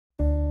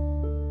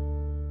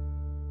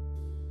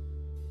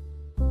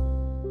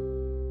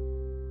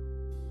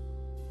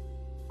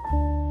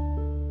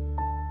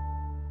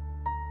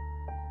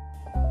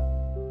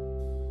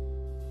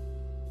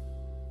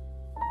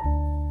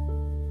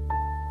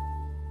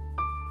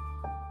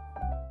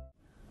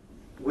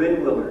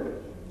Winn Willard.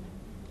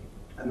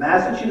 A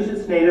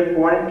Massachusetts native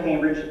born in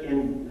Cambridge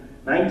in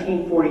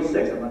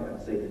 1946, I'm not going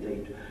to say the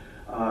date,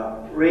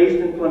 raised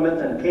in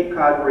Plymouth and Cape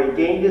Cod, where he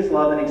gained his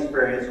love and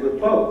experience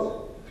with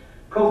boats.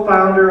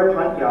 Co-founder of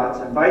Hunt Yachts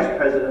and vice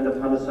president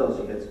of Hunt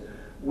Associates,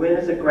 Winn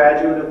is a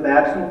graduate of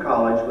Babson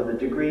College with a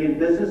degree in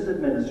business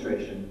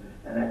administration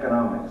and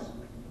economics.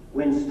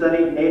 Winn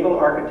studied naval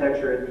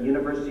architecture at the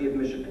University of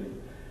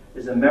Michigan,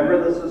 is a member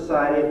of the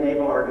Society of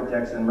Naval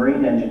Architects and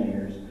Marine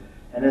Engineers,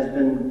 and has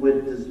been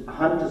with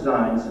Hunt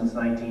Design since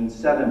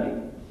 1970.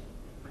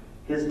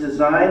 His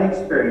design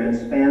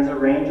experience spans a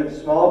range of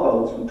small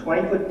boats from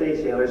 20-foot day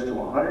sailors to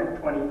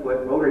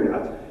 120-foot motor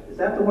yachts. Is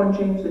that the one,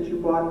 James, that you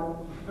bought?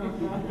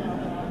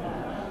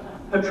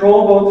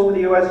 Patrol boats for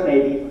the U.S.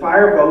 Navy,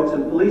 fire boats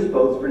and police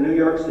boats for New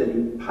York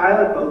City,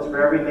 pilot boats for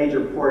every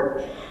major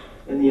port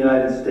in the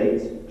United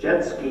States,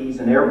 jet skis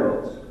and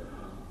airboats.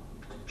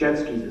 Jet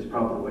skis is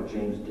probably what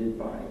James did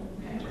buy.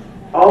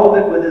 All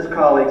of it with his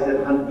colleagues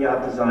at Hunt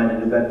Yacht Design in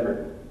New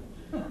Bedford.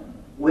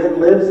 Winn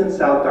lives in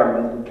South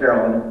Dartmouth with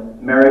Carolyn,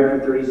 married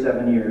for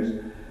 37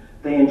 years.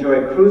 They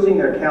enjoy cruising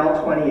their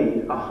Cal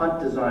 28, a Hunt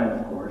design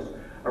of course,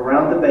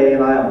 around the bay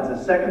and islands.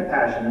 His second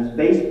passion is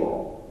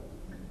baseball.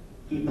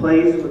 He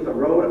plays with the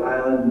Rhode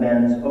Island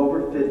Men's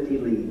Over 50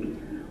 League,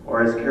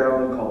 or as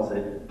Carolyn calls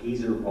it,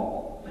 geezer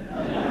ball.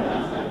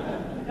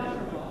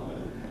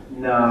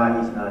 No,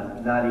 he's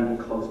not even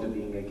close to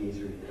being a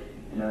geezer.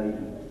 Not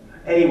even.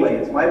 Anyway,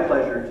 it's my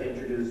pleasure to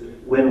introduce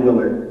Winn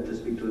Willard to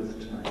speak to us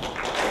tonight.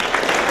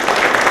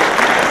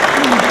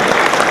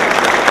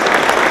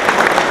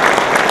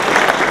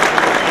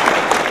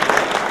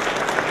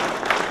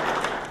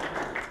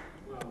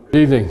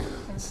 Good evening.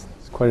 It's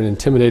quite an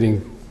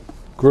intimidating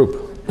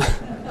group.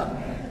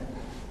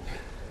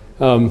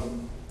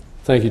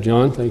 Thank you,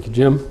 John. Thank you,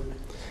 Jim.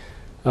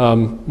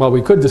 Well,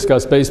 we could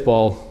discuss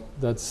baseball.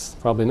 That's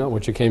probably not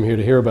what you came here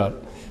to hear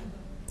about.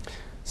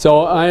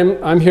 So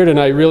I'm here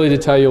tonight really to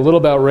tell you a little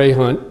about Ray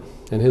Hunt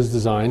and his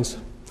designs.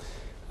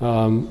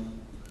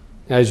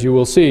 As you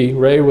will see,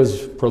 Ray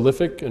was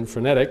prolific and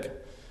frenetic,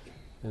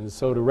 and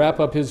so to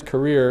wrap up his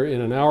career in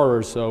an hour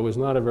or so was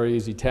not a very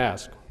easy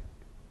task.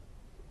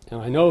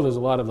 And I know there's a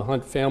lot of the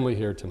Hunt family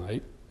here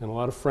tonight, and a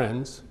lot of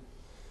friends.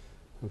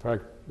 In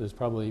fact, there's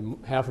probably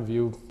half of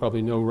you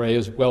probably know Ray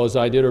as well as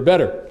I did or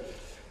better.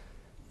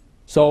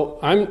 So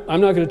I'm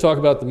not going to talk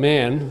about the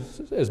man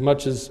as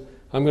much as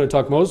I'm going to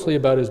talk mostly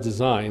about his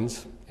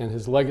designs and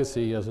his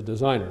legacy as a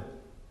designer.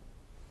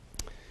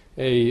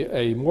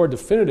 A more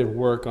definitive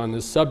work on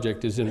this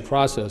subject is in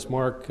process.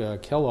 Mark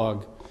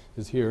Kellogg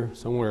is here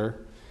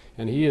somewhere,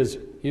 and he's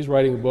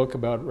writing a book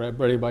about,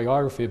 writing a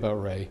biography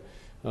about Ray.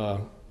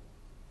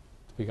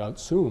 Be out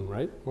soon,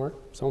 right, Mark?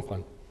 So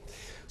fun.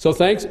 So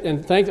thanks,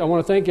 and I want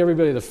to thank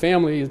everybody, the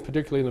family,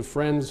 particularly the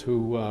friends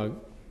who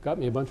got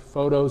me a bunch of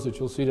photos that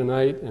you'll see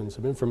tonight, and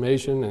some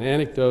information and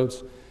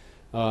anecdotes.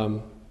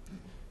 I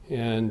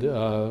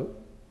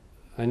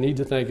need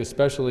to thank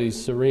especially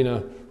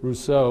Serena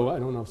Rousseau. I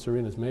don't know if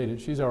Serena's made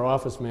it. She's our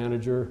office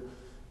manager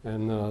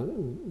and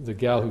the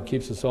gal who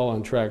keeps us all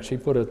on track. She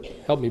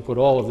helped me put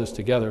all of this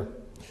together,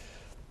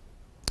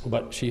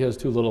 but she has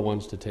two little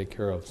ones to take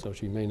care of, so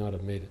she may not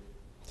have made it.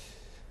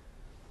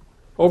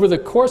 Over the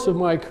course of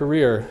my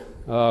career,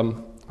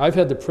 I've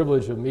had the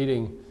privilege of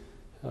meeting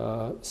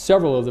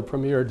several of the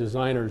premier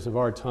designers of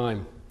our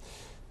time.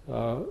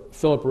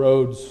 Philip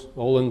Rhodes,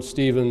 Olin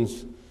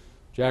Stevens,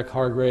 Jack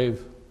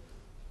Hargrave,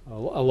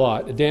 a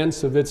lot. Dan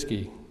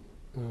Savitsky.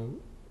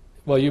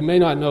 Well, you may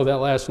not know that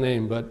last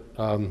name, but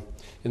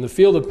in the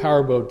field of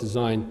powerboat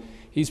design,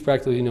 he's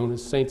practically known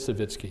as Saint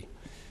Savitsky.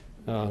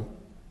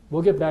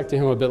 We'll get back to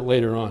him a bit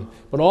later on.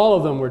 But all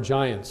of them were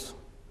giants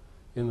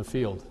in the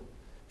field,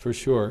 for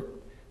sure.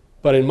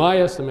 But in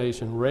my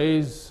estimation,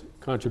 Ray's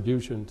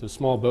contribution to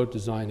small boat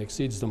design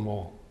exceeds them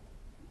all.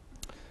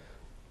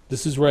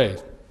 This is Ray.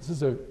 This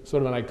is a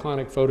sort of an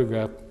iconic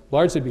photograph,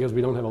 largely because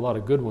we don't have a lot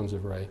of good ones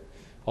of Ray,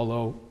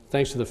 although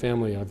thanks to the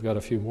family I've got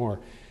a few more.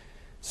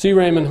 C.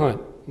 Raymond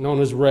Hunt,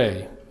 known as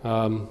Ray.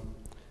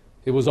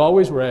 It was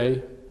always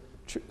Ray.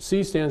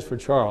 C stands for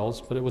Charles,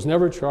 but it was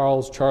never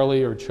Charles,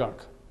 Charlie, or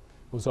Chuck.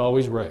 It was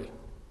always Ray.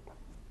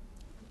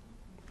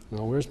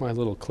 Now, where's my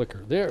little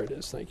clicker? There it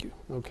is, thank you.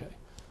 Okay.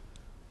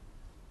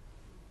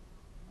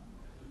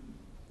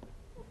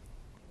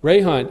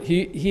 Ray Hunt,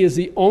 he is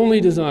the only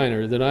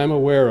designer that I'm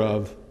aware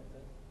of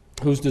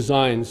whose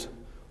designs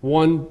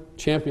won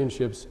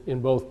championships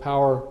in both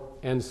power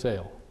and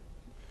sail.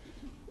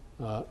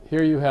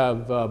 Here you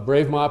have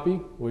Brave Moppy,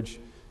 which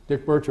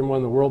Dick Bertram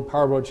won the World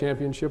Powerboat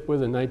Championship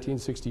with in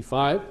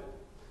 1965.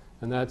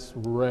 And that's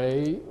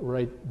Ray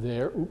right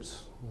there.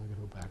 Oops, I gotta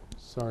go back.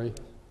 Sorry.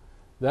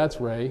 That's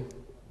Ray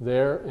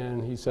there,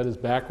 and he said his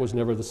back was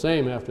never the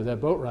same after that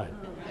boat ride.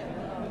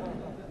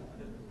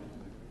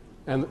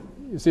 And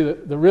you see,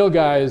 the real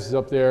guys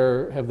up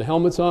there have the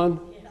helmets on,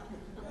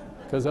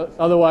 because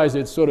otherwise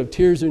it's sort of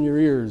tears in your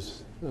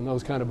ears on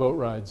those kind of boat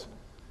rides.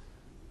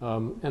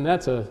 And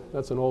that's an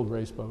old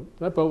race boat.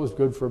 That boat was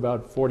good for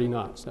about 40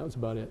 knots. That was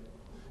about it.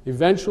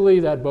 Eventually,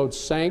 that boat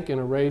sank in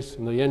a race,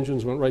 and the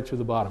engines went right through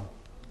the bottom.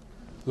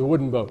 The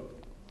wooden boat.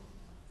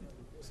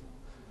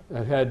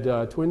 It had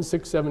twin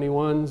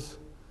 671s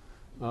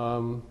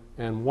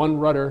and one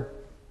rudder,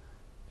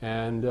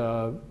 and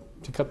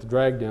to cut the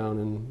drag down.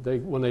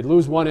 And when they'd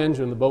lose one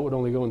engine, the boat would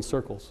only go in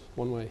circles,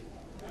 one way.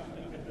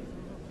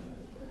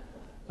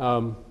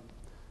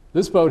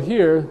 This boat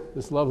here,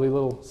 this lovely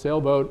little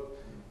sailboat,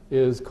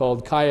 is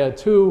called Kaya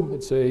 2.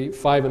 It's a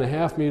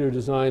 5.5-meter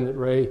design that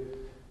Ray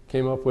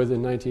came up with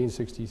in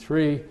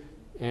 1963.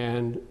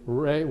 And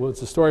Ray, well,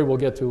 it's a story we'll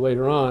get to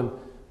later on,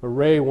 but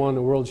Ray won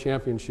the world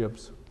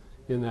championships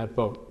in that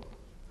boat.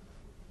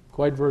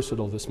 Quite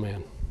versatile, this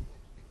man.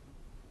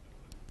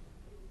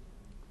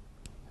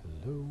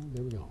 Hello,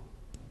 there we go.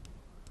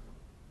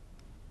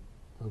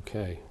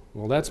 Okay,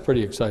 well, that's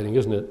pretty exciting,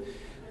 isn't it?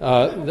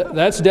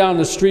 That's down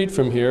the street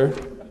from here.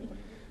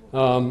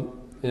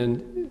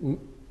 And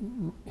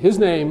his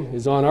name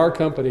is on our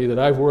company that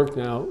I've worked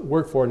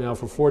for now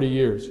for 40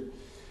 years.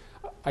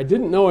 I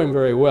didn't know him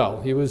very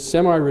well. He was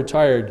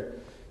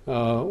semi-retired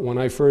when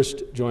I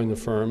first joined the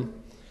firm.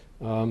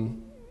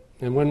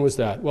 And when was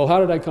that? Well, how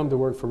did I come to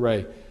work for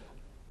Ray?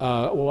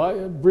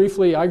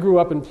 Briefly, I grew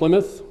up in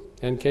Plymouth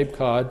and Cape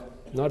Cod,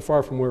 not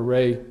far from where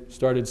Ray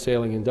started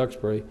sailing in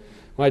Duxbury.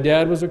 My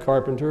dad was a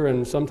carpenter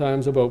and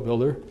sometimes a boat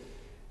builder,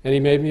 and he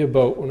made me a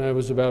boat when I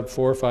was about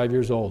 4 or 5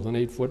 years old, an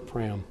 8-foot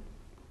pram.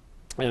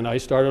 And I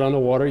started on the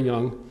water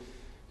young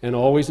and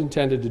always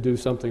intended to do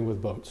something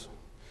with boats.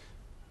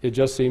 It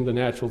just seemed the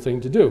natural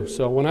thing to do.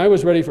 So when I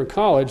was ready for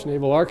college,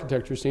 naval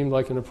architecture seemed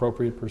like an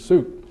appropriate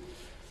pursuit.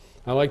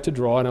 I like to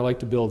draw and I like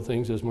to build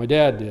things as my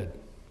dad did.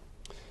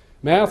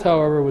 Math,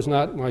 however, was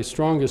not my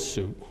strongest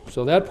suit,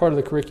 so that part of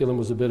the curriculum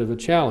was a bit of a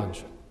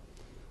challenge.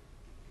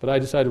 But I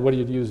decided, what do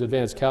you use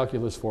advanced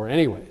calculus for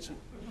anyways?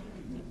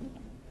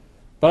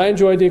 But I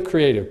enjoyed the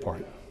creative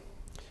part.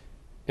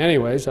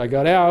 Anyways, I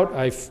got out.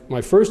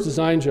 My first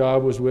design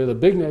job was with a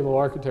big naval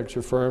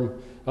architecture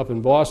firm up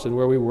in Boston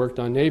where we worked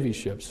on Navy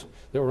ships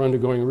that were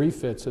undergoing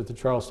refits at the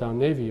Charlestown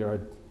Navy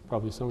Yard.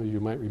 Probably some of you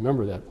might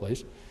remember that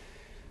place.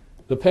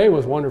 The pay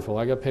was wonderful.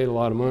 I got paid a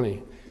lot of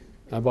money.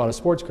 I bought a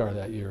sports car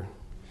that year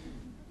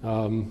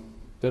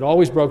that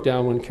always broke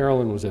down when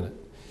Carolyn was in it.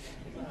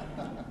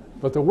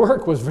 But the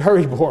work was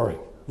very boring,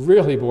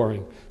 really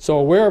boring. So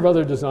aware of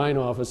other design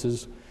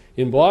offices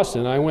in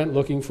Boston, I went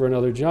looking for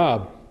another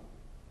job.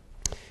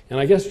 And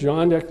I guess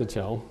John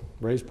Deknatel,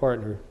 Ray's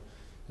partner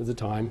at the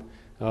time,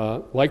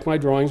 liked my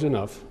drawings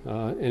enough,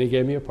 and he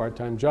gave me a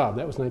part-time job.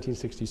 That was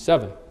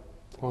 1967,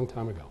 a long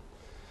time ago.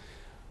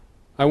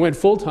 I went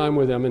full-time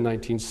with them in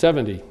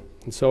 1970.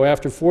 And so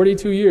after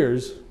 42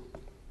 years,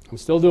 I'm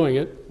still doing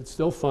it. It's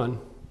still fun.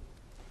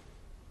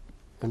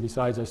 And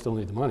besides, I still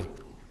need the money.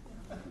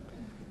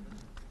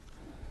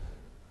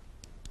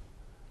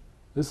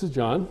 This is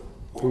John,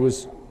 who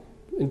was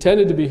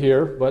intended to be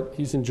here, but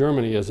he's in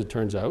Germany, as it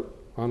turns out,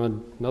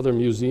 on another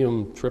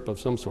museum trip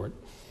of some sort.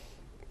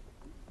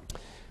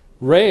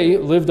 Ray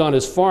lived on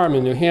his farm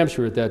in New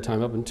Hampshire at that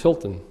time, up in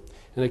Tilton.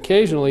 And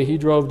occasionally he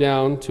drove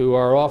down to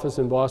our office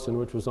in Boston,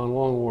 which was on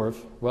Long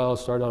Wharf. Well, it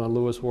started on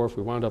Lewis Wharf,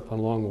 we wound up on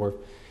Long Wharf.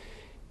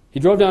 He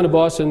drove down to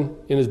Boston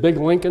in his big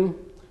Lincoln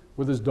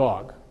with his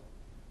dog,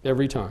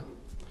 every time.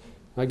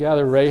 I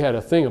gather Ray had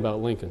a thing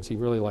about Lincolns. He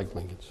really liked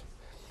Lincolns.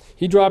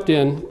 He dropped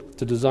in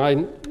to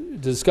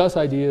discuss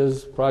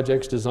ideas,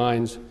 projects,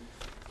 designs.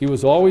 He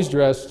was always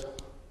dressed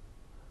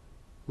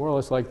more or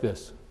less like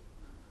this.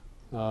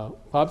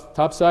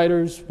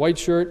 Topsiders, white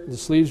shirt, the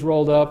sleeves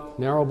rolled up,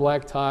 narrow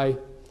black tie.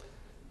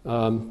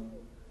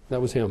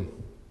 That was him.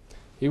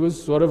 He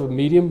was sort of a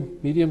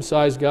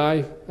medium-sized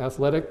guy,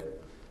 athletic,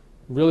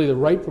 really the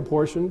right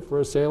proportion for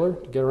a sailor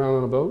to get around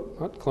on a boat,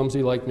 not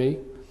clumsy like me.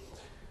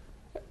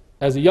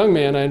 As a young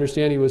man, I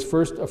understand he was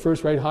a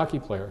first-rate hockey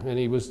player, and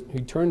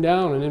he turned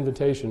down an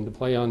invitation to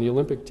play on the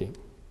Olympic team.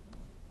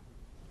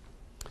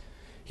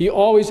 He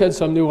always had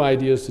some new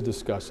ideas to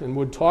discuss and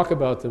would talk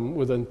about them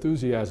with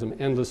enthusiasm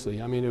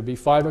endlessly. I mean, it would be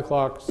 5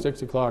 o'clock,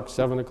 6 o'clock,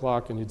 7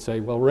 o'clock, and he'd say,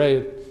 well, Ray,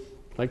 I'd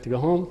like to go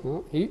home?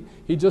 Well,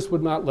 he just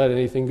would not let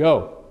anything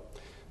go.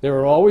 They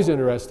were always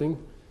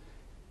interesting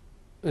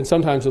and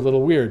sometimes a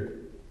little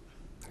weird.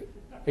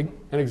 An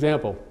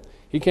example,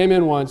 he came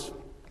in once,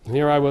 and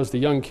here I was, the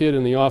young kid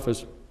in the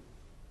office.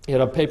 He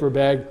had a paper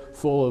bag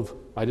full of,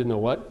 I didn't know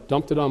what,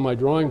 dumped it on my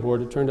drawing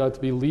board. It turned out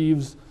to be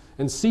leaves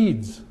and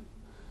seeds.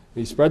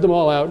 He spread them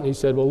all out, and he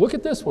said, well, look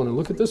at this one, and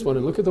look at this one,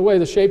 and look at the way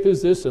the shape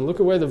is this, and look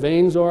at where the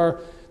veins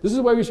are. This is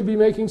the way we should be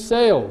making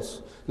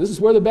sails. This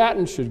is where the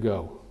battens should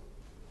go.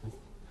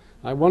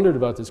 I wondered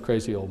about this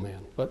crazy old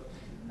man, but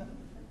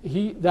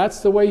that's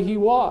the way he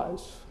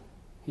was.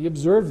 He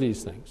observed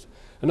these things.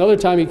 Another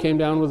time he came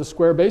down with a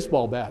square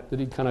baseball bat that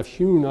he'd kind of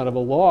hewn out of a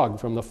log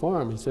from the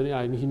farm. He said,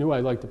 yeah, he knew I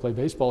liked to play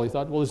baseball. He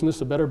thought, well, isn't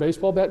this a better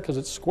baseball bat because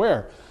it's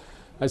square?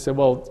 I said,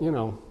 well, they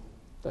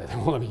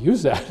won't let me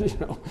use that,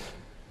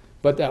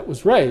 But that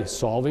was Ray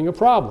solving a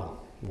problem,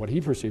 what he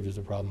perceived as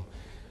a problem.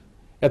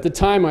 At the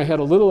time, I had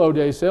a little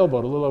O'Day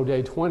sailboat, a little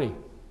O'Day 20,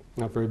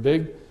 not very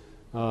big.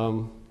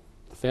 The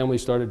family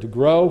started to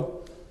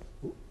grow.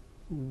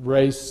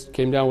 Ray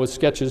came down with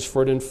sketches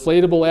for an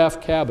inflatable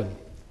aft cabin.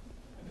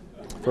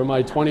 for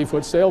my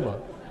 20-foot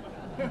sailboat.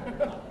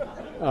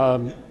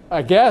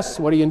 I guess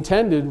what he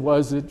intended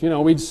was that,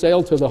 we'd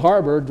sail to the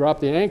harbor, drop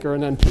the anchor,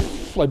 and then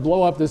I'd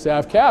blow up this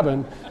aft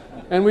cabin,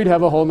 and we'd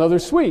have a whole nother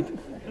suite.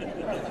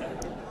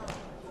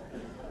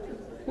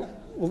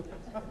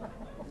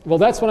 Well,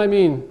 that's what I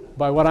mean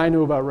by what I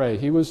knew about Ray.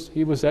 He was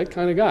that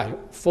kind of guy,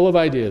 full of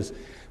ideas.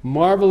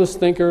 Marvelous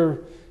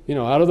thinker,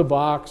 out of the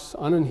box,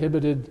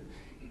 uninhibited,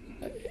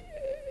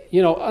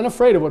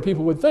 unafraid of what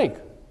people would think.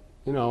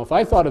 If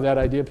I thought of that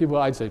idea,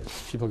 I'd say,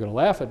 people are going to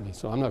laugh at me,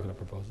 so I'm not going to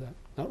propose that.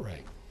 Not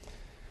Ray.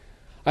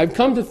 I've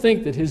come to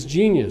think that his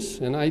genius,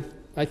 and I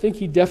think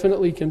he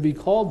definitely can be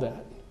called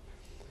that,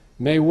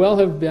 may well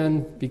have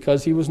been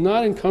because he was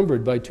not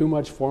encumbered by too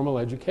much formal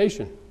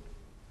education.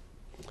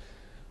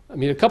 I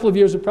mean, a couple of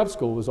years of prep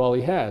school was all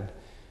he had.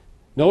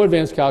 No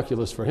advanced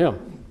calculus for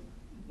him.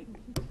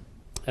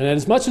 And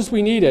as much as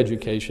we need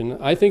education,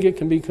 I think it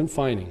can be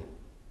confining.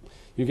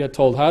 You get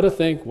told how to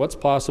think, what's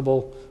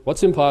possible,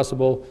 what's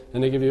impossible,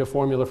 and they give you a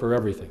formula for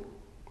everything.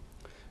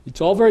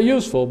 It's all very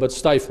useful, but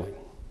stifling.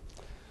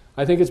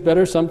 I think it's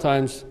better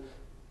sometimes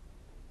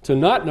to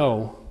not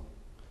know,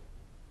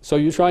 so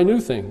you try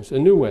new things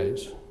and new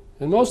ways.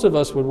 And most of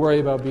us would worry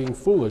about being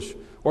foolish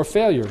or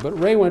failure, but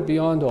Ray went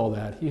beyond all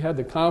that. He had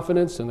the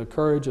confidence and the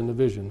courage and the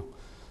vision.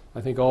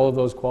 I think all of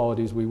those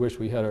qualities we wish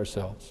we had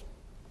ourselves.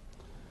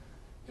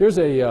 Here's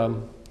a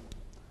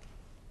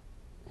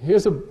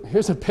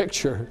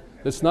picture.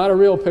 It's not a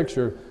real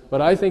picture,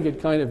 but I think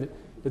it kind of,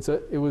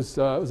 it was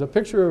a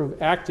picture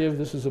of Active.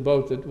 This is a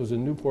boat that was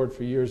in Newport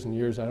for years and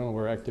years. I don't know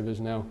where Active is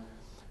now.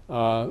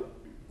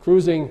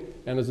 Cruising,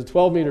 and there's a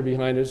 12-meter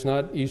behind it. It's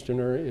not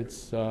Easterner.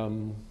 It's I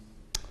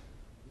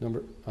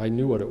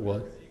knew what it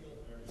was.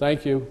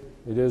 Thank you.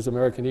 It is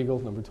American Eagle,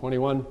 number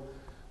 21.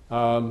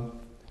 Bill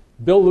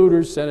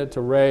Luders sent it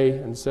to Ray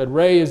and said,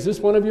 "Ray, is this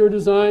one of your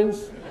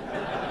designs?"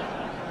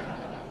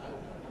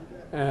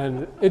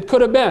 And it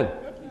could have been.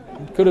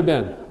 It could have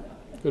been.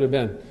 Could have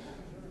been.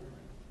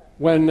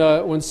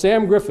 When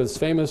Sam Griffiths,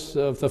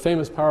 the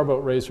famous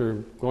powerboat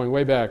racer, going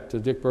way back to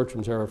Dick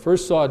Bertram's era,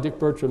 first saw Dick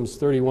Bertram's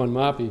 31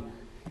 Moppy,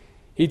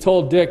 he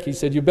told Dick, he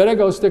said, "You better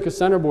go stick a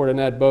centerboard in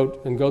that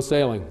boat and go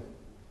sailing."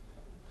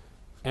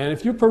 And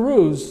if you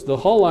peruse the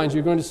hull lines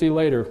you're going to see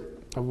later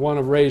of one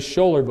of Ray's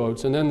shoaler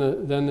boats, and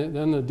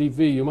then the Deep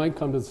V, you might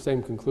come to the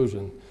same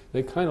conclusion.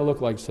 They kind of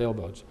look like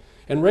sailboats.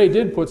 And Ray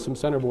did put some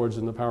centerboards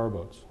in the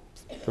powerboats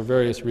for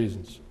various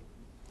reasons.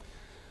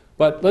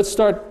 But let's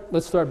start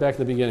back at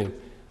the beginning.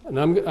 And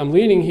I'm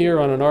leaning here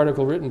on an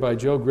article written by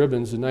Joe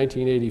Gribbins in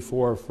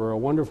 1984 for a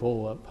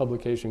wonderful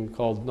publication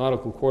called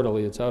Nautical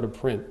Quarterly. It's out of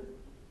print.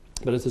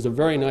 But it has a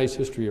very nice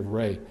history of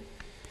Ray.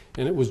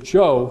 And it was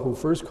Joe who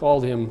first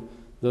called him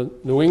the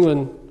New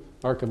England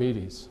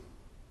Archimedes.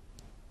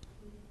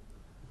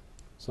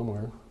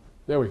 Somewhere.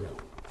 There we go.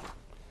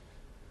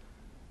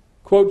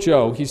 Quote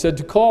Joe, he said,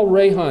 "To call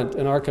Ray Hunt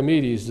an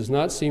Archimedes does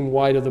not seem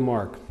wide of the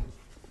mark.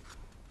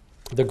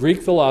 The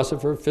Greek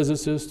philosopher,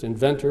 physicist,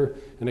 inventor,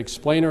 and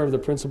explainer of the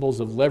principles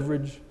of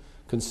leverage,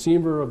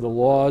 conceiver of the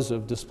laws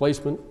of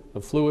displacement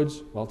of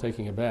fluids while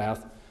taking a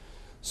bath,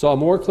 saw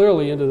more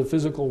clearly into the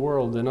physical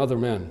world than other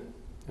men.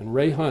 And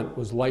Ray Hunt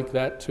was like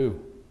that too.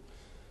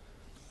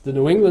 The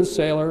New England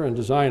sailor and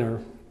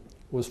designer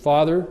was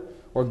father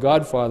or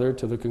godfather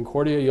to the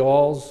Concordia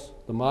yawls,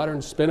 the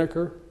modern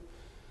spinnaker,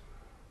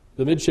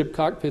 the midship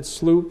cockpit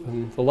sloop,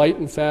 and the light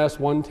and fast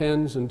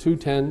 110s and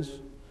 210s,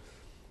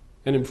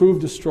 an improved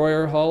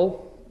destroyer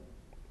hull,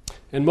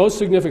 and most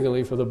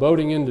significantly for the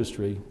boating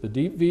industry, the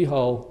Deep V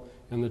hull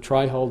and the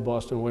tri-hulled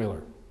Boston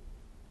whaler.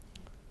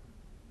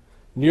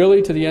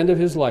 Nearly to the end of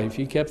his life,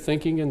 he kept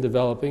thinking and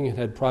developing and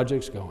had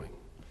projects going.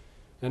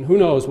 And who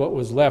knows what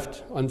was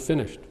left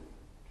unfinished.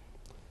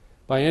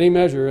 By any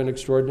measure, an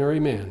extraordinary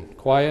man,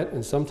 quiet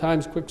and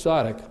sometimes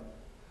quixotic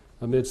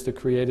amidst the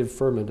creative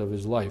ferment of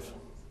his life,"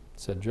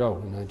 said Joe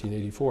in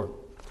 1984.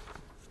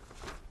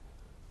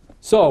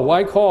 So,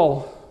 why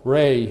call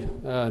Ray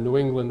New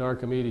England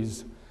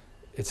Archimedes?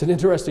 It's an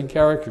interesting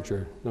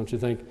caricature, don't you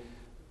think?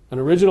 An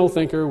original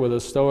thinker with a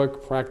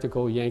stoic,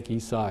 practical Yankee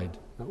side.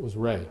 That was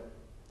Ray.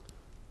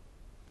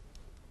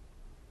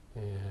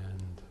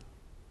 And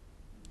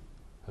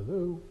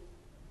hello.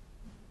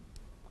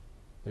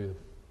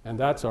 And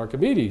that's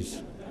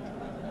Archimedes.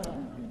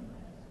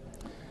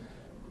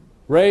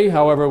 Ray,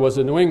 however, was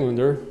a New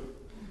Englander,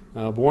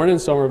 born in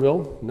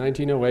Somerville,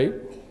 1908.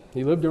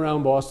 He lived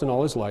around Boston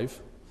all his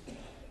life,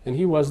 and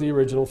he was the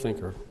original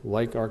thinker,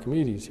 like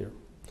Archimedes here,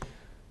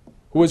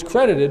 who was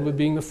credited with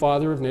being the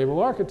father of naval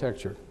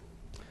architecture,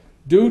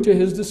 due to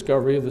his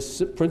discovery of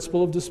the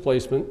principle of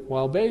displacement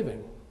while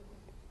bathing.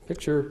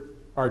 Picture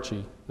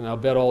Archie, and I'll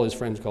bet all his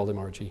friends called him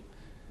Archie,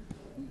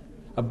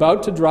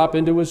 about to drop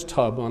into his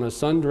tub on a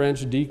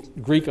sun-drenched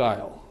Greek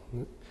isle.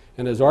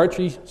 And as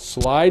Archie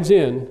slides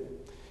in,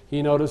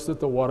 he noticed that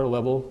the water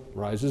level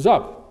rises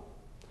up.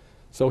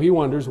 So he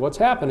wonders what's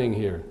happening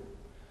here.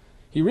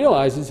 He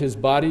realizes his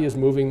body is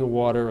moving the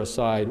water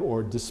aside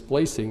or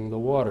displacing the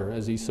water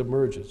as he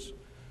submerges.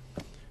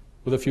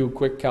 With a few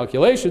quick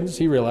calculations,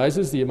 he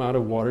realizes the amount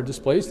of water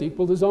displaced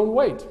equaled his own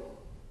weight.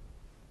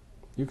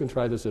 You can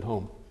try this at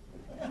home.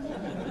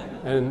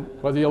 And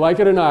whether you like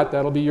it or not,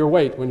 that'll be your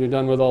weight when you're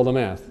done with all the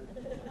math.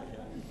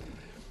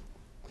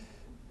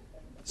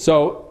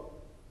 So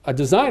a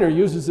designer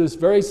uses this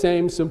very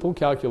same simple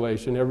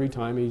calculation every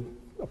time he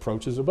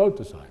approaches a boat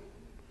design.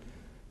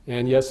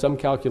 And yes, some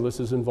calculus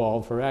is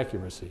involved for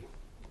accuracy.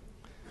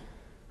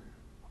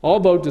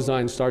 All boat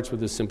design starts with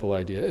this simple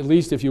idea. At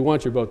least if you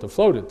want your boat to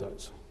float, it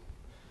does.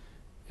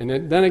 And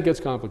then it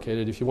gets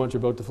complicated. If you want your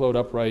boat to float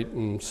upright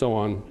and so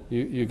on,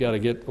 you got to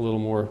get a little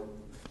more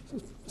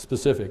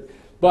specific.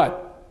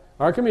 But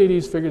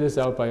Archimedes figured this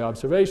out by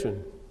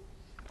observation.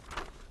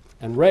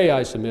 And Ray,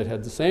 I submit,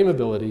 had the same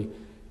ability,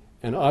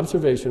 and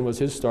observation was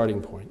his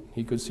starting point.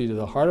 He could see to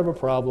the heart of a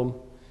problem.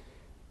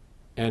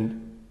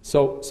 And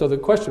so the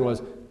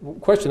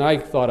question I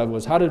thought of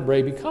was, how did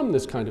Ray become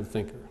this kind of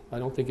thinker? I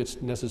don't think it's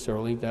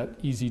necessarily that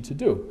easy to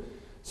do.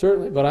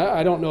 Certainly, but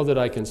I don't know that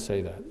I can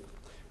say that.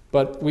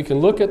 But we can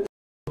look at the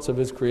results of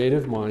his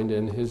creative mind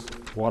and his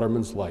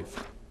waterman's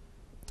life.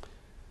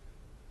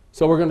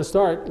 So we're going to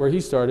start where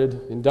he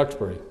started, in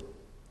Duxbury.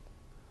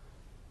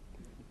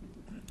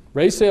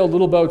 Ray sailed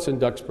little boats in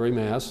Duxbury,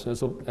 Mass.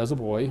 as a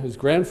boy. His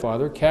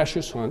grandfather,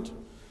 Cassius Hunt,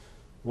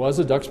 was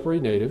a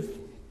Duxbury native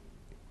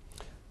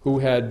who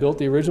had built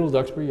the original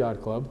Duxbury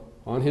Yacht Club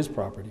on his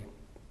property.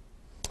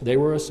 They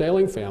were a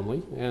sailing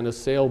family and a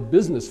sail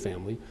business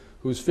family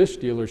whose fish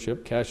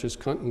dealership, Cassius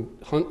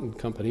Hunt &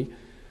 Company,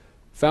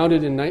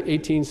 founded in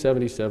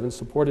 1877,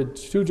 supported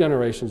 2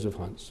 generations of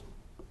Hunts.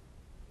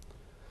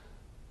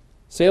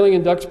 Sailing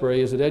in Duxbury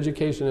is an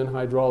education in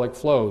hydraulic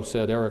flow,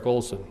 said Eric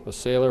Olson, a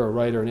sailor, a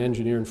writer, an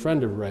engineer, and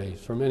friend of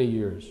Ray's for many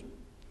years.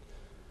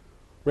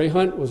 Ray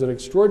Hunt was an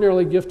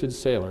extraordinarily gifted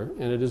sailor,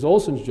 and it is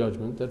Olson's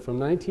judgment that from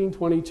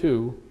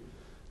 1922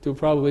 to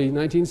probably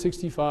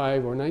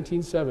 1965 or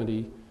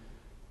 1970,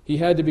 he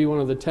had to be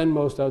one of the 10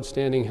 most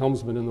outstanding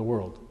helmsmen in the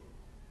world.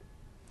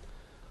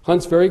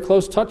 Hunt's very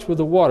close touch with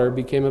the water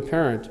became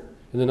apparent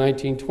in the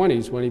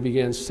 1920s when he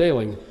began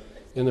sailing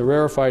in the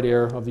rarefied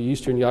air of the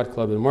Eastern Yacht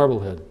Club in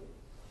Marblehead.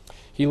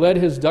 He led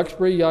his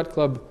Duxbury Yacht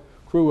Club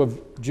crew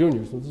of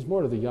juniors. There's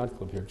more to the yacht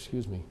club here,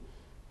 excuse me.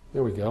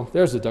 There we go.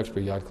 There's the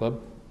Duxbury Yacht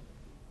Club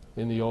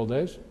in the old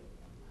days.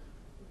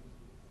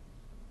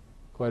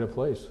 Quite a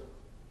place.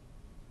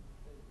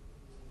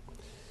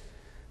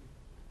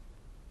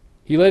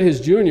 He led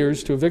his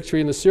juniors to a victory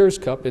in the Sears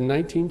Cup in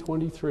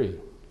 1923.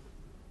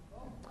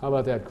 How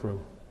about that crew?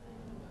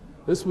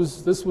 This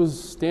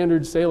was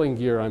standard sailing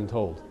gear, I'm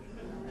told.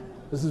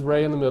 This is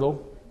Ray in the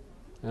middle,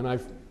 and I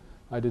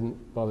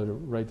didn't bother to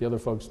write the other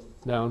folks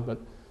down, but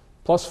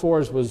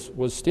 +4s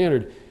was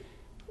standard.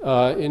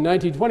 In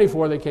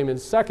 1924, they came in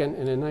second,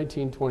 and in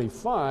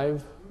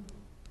 1925,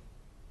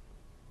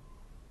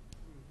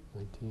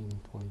 come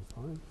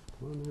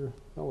on there,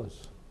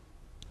 fellas.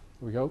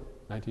 Here we go,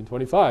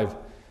 1925.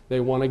 They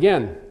won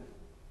again.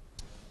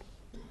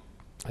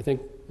 I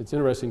think it's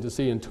interesting to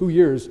see in 2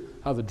 years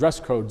how the dress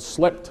code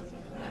slipped.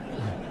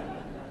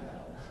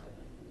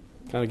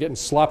 Kind of getting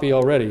sloppy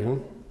already, huh?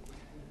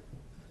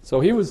 So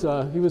he was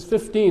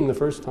 15 the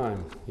first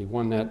time he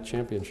won that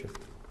championship,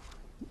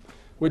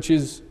 which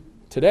is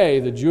today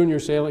the junior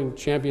sailing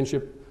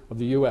championship of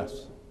the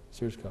U.S.,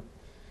 Sears Cup.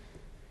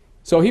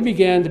 So he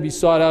began to be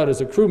sought out as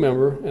a crew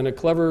member and a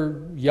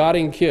clever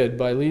yachting kid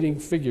by leading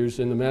figures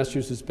in the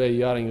Massachusetts Bay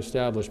yachting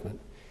establishment.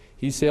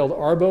 He sailed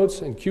R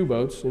boats and Q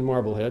boats in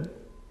Marblehead.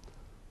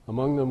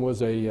 Among them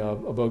was a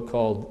boat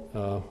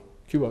called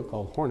Q-boat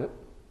called Hornet.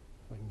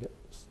 If I can get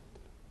this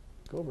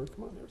to go over.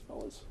 Come on there,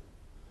 fellas.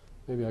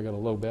 Maybe I got a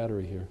low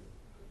battery here.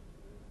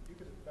 You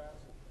could have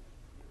passed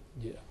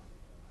it. Yeah,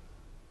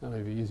 that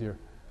may be easier.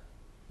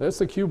 That's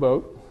the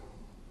Q-boat.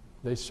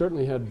 They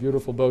certainly had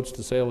beautiful boats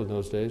to sail in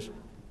those days.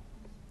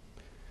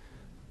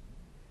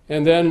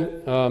 And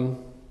then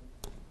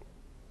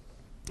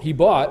he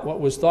bought what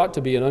was thought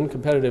to be an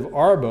uncompetitive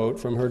R boat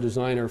from her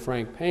designer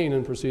Frank Payne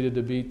and proceeded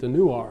to beat the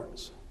new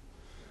R's,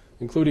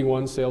 including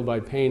one sailed by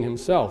Payne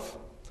himself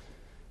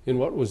in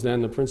what was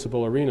then the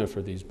principal arena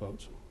for these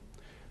boats.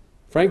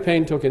 Frank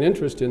Payne took an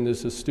interest in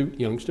this astute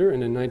youngster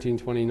and in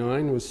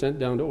 1929 was sent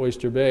down to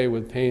Oyster Bay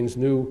with Payne's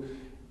new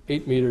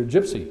 8-meter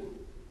Gypsy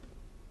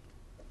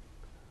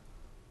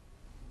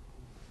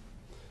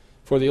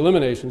for the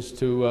eliminations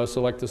to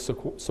select the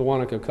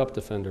Sewanaka Cup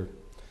defender.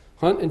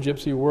 Hunt and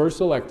Gypsy were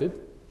selected,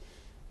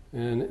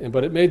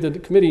 but it made the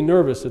committee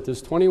nervous that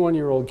this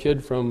 21-year-old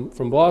kid from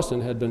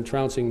Boston had been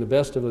trouncing the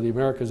best of the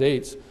America's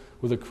 8s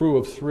with a crew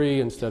of 3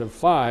 instead of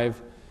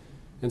 5,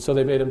 and so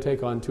they made him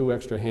take on 2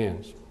 extra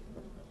hands.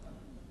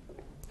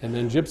 And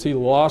then Gypsy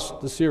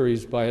lost the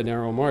series by a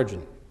narrow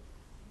margin.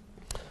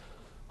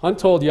 Hunt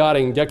told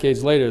Yachting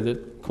decades later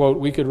that, quote,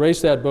 "We could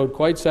race that boat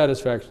quite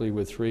satisfactorily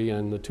with 3,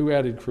 and the 2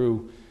 added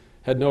crew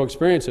had no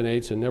experience in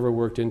 8s and never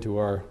worked into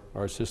our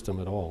system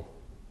at all."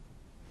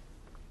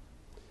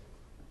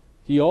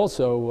 He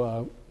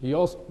also,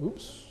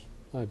 oops,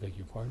 I beg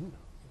your pardon,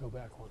 go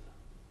back one.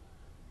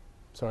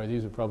 Sorry,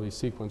 these are probably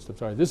sequenced, I'm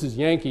sorry. This is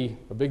Yankee,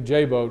 a big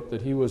J boat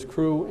that he was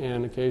crew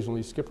and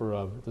occasionally skipper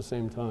of at the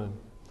same time.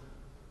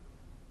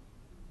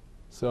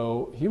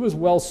 So he was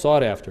well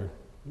sought after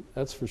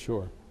That's for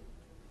sure.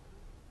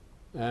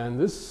 And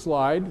this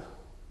slide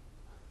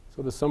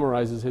sort of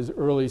summarizes his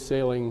early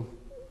sailing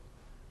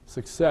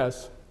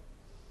success.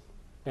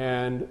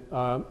 And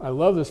I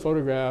love this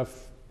photograph,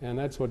 and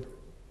that's what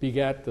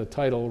begat the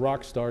title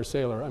Rock Star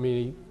Sailor. I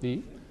mean,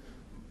 the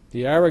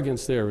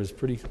arrogance there is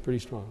pretty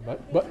strong,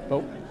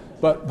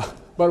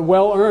 but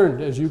well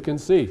earned, as you can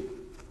see.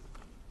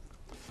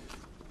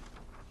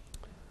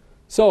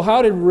 So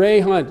how did Ray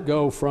Hunt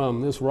go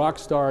from this rock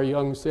star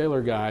young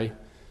sailor guy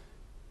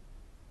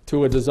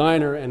to a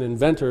designer and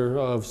inventor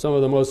of some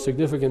of the most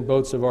significant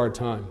boats of our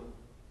time?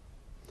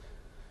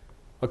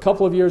 A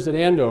couple of years at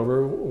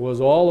Andover was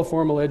all the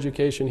formal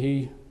education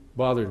he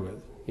bothered with.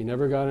 He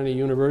never got any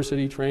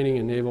university training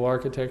in naval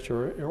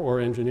architecture or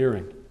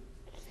engineering.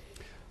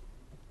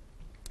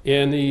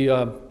 In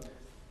the,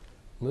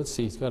 let's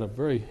see, he's got a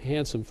very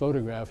handsome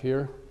photograph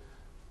here.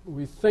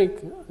 We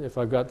think, if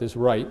I've got this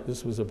right,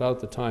 this was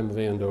about the time of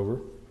Andover.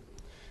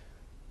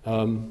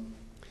 In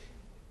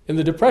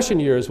the Depression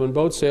years, when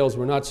boat sales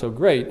were not so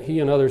great, he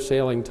and other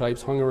sailing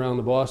types hung around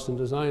the Boston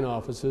design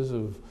offices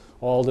of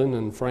Alden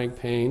and Frank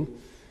Payne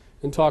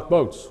and talked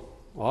boats,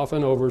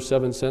 often over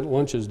 7-cent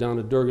lunches down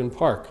at Durgan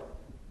Park.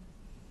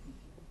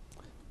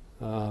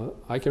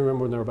 I can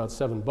remember when they were about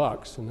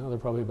 $7, and now they're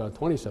probably about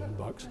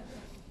 $27.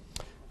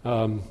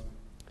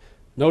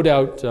 No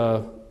doubt,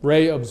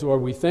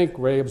 we think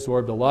Ray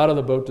absorbed a lot of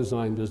the boat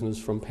design business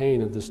from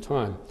Payne at this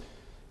time.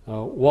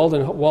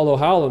 Waldo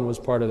Howland was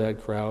part of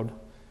that crowd,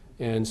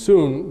 and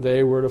soon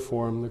they were to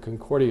form the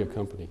Concordia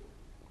Company.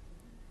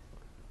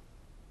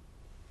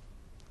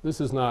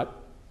 This is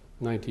not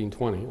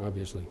 1920,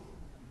 obviously.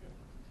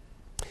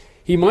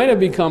 He might have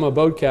become a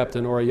boat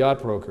captain or a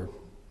yacht broker.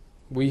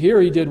 We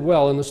hear he did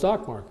well in the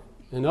stock market,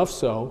 enough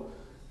so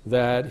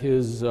that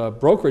his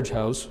brokerage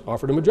house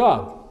offered him a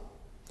job.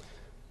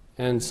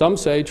 And some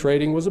say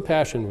trading was a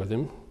passion with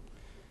him,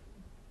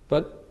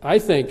 but I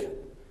think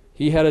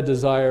he had a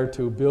desire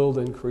to build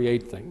and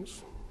create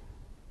things.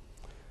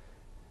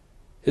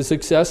 His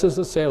success as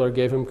a sailor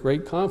gave him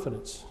great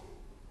confidence.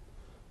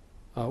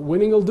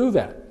 Winning will do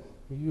that.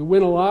 You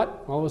win a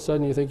lot, all of a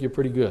sudden you think you're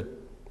pretty good.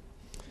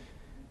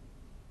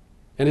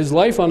 And his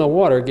life on the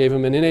water gave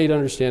him an innate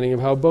understanding of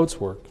how boats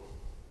work.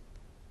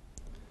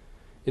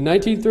 In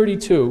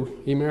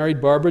 1932, he married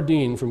Barbara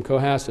Dean from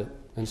Cohasset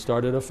and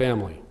started a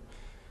family.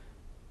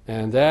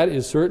 And that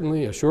is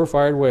certainly a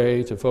surefire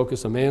way to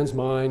focus a man's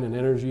mind and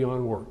energy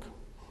on work.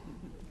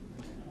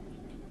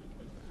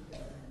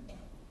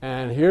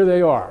 And here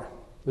they are.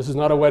 This is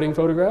not a wedding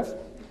photograph.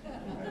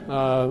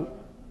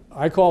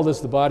 I call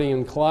this the Bonnie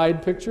and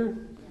Clyde picture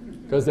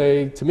because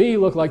they, to me,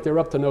 look like they're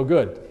up to no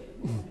good.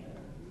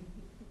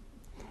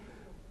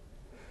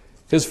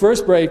 His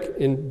first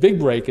big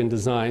break in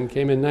design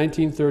came in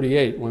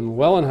 1938 when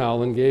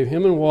Wellenhausen gave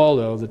him and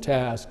Waldo the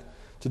task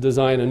to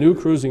design a new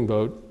cruising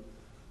boat,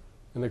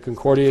 and the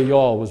Concordia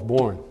yawl was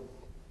born.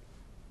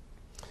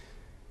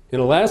 In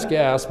a last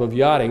gasp of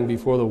yachting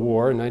before the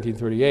war in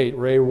 1938,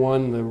 Ray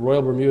won the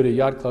Royal Bermuda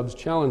Yacht Club's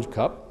Challenge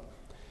Cup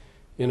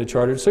in a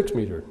chartered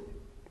 6-meter.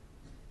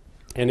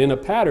 And in a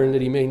pattern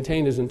that he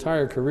maintained his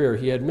entire career,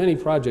 he had many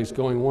projects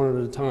going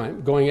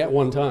at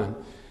one time.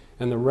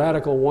 And the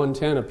Radical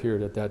 110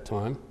 appeared at that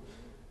time,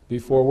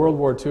 before World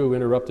War II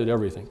interrupted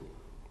everything.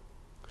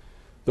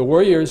 The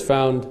war years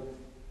found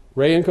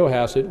Ray in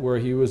Cohasset, where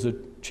he was a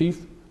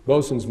chief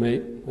bosun's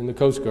mate in the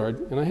Coast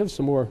Guard. And I have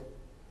some more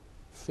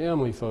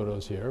family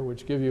photos here,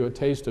 which give you a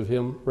taste of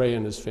him, Ray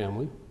and his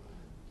family.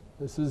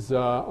 This is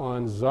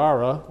on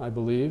Zara, I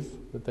believe,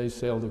 that they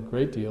sailed a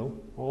great deal,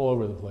 all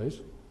over the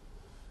place.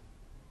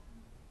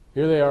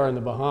 Here they are in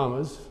the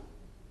Bahamas.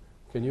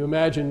 Can you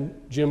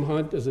imagine Jim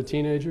Hunt as a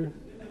teenager?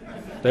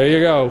 There you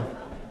go.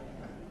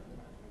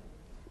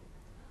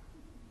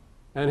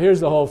 And here's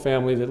the whole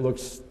family that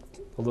looks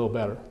a little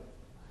better.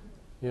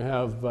 You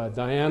have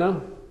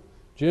Diana,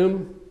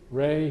 Jim,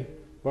 Ray,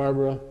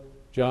 Barbara,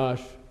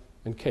 Josh,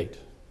 and Kate.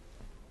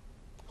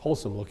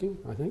 Wholesome looking,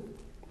 I think.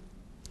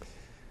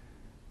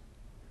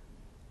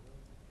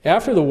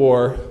 After the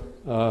war,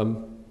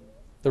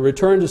 the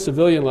return to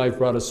civilian life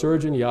brought a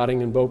surge in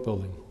yachting and boat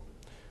building.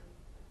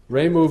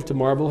 Ray moved to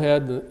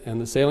Marblehead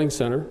and the Sailing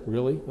Center,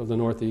 really, of the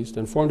Northeast,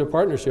 and formed a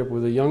partnership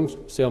with a young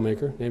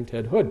sailmaker named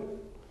Ted Hood.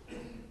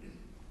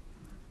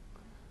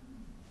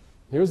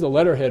 Here's the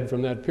letterhead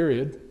from that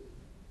period.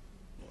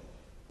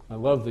 I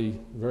love the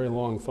very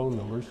long phone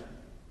numbers.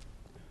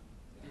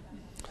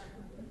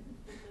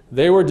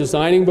 They were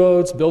designing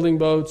boats, building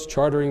boats,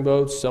 chartering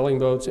boats, selling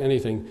boats,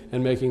 anything,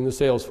 and making the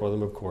sales for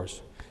them, of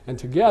course. And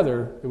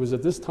together, it was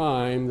at this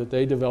time that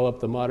they developed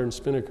the modern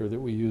spinnaker that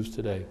we use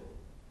today.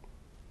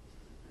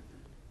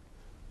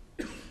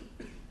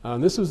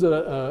 This was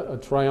a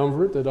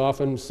triumvirate that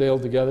often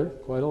sailed together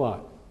quite a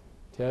lot.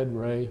 Ted,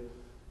 Ray,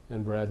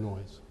 and Brad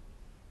Noyes.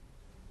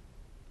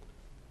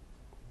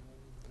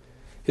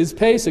 His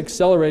pace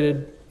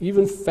accelerated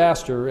even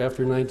faster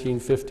after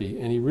 1950,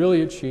 and he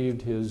really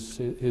achieved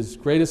his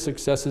greatest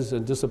successes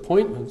and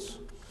disappointments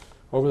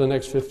over the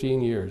next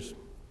 15 years.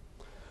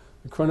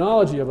 The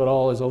chronology of it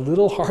all is a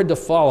little hard to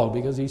follow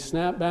because he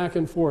snapped back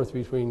and forth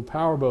between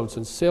powerboats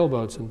and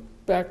sailboats and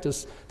back to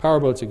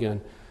powerboats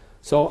again.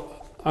 So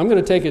I'm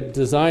going to take it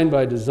design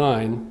by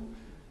design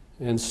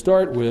and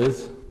start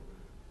with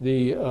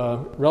the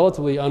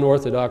relatively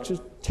unorthodox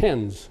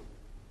 10s.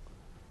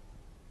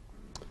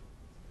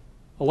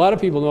 A lot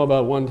of people know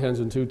about 110s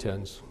and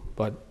 210s,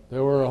 but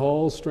there were a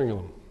whole string of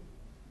them.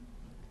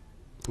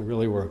 There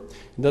really were.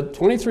 The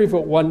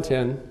 23-foot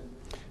 110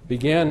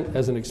 began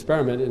as an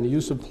experiment in the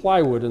use of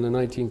plywood in the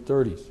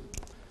 1930s.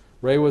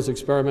 Ray was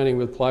experimenting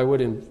with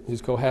plywood in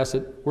his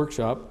Cohasset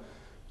workshop,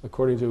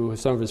 according to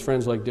some of his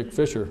friends like Dick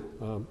Fisher,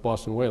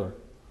 Boston whaler.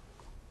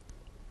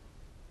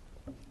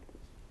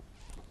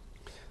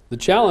 The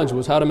challenge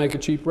was how to make a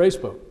cheap race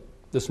boat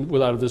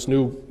out of this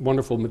new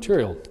wonderful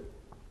material.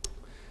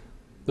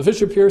 The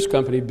Fisher-Pierce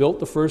Company built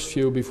the first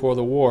few before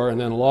the war,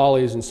 and then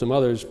Lawley's and some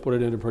others put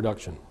it into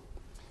production.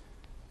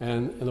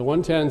 And the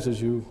 110s,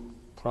 as you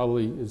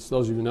probably, as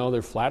those of you know,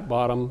 they're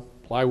flat-bottom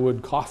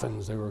plywood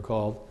coffins, they were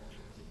called.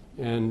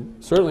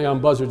 And certainly on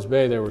Buzzards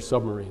Bay, there were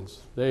submarines.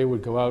 They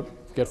would go out,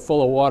 get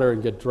full of water,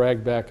 and get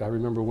dragged back. I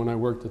remember when I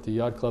worked at the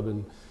yacht club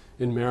in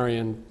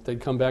Marion, they'd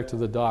come back to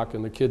the dock,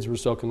 and the kids were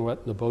soaking wet,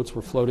 and the boats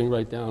were floating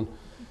right down,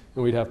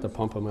 and we'd have to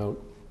pump them out.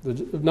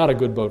 Not a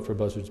good boat for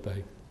Buzzards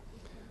Bay.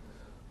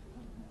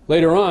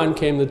 Later on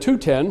came the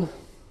 210.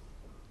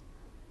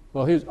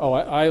 Well,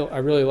 I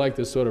really like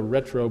this sort of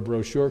retro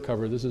brochure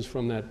cover. This is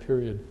from that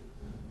period,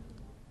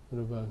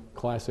 sort of a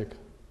classic.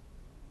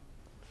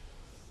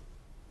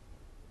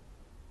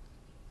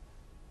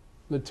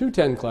 The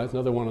 210 class,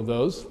 another one of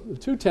those. The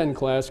 210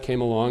 class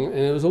came along, and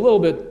it was a little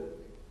bit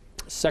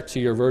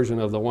sexier version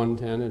of the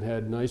 110. It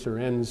had nicer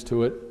ends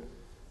to it,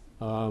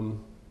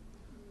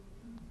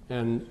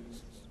 and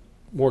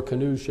more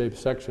canoe-shaped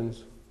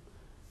sections.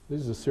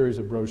 This is a series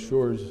of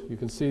brochures. You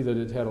can see that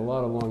it had a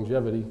lot of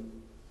longevity.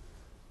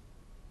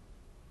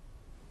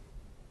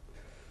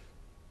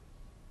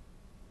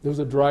 It was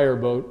a drier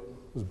boat.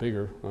 It was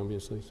bigger,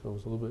 obviously, so it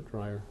was a little bit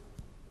drier.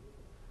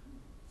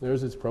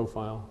 There's its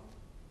profile.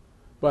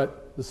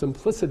 But the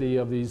simplicity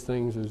of these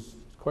things is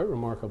quite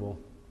remarkable.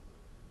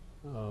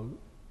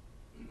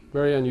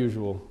 Very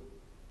unusual.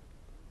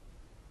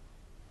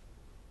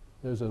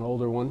 There's an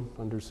older one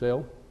under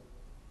sail.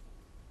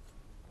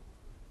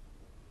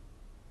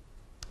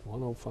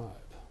 105.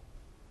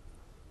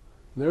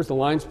 And there's the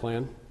lines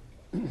plan,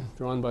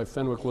 drawn by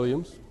Fenwick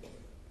Williams,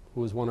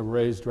 who was one of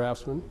Ray's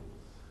draftsmen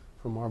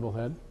from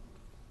Marblehead.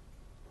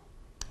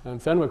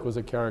 And Fenwick was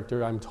a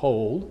character, I'm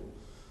told,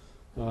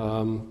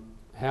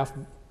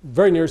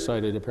 very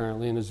nearsighted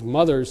apparently, and his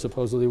mother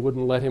supposedly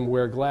wouldn't let him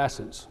wear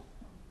glasses.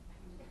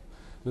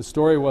 The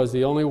story was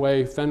the only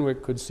way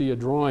Fenwick could see a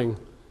drawing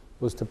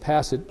was to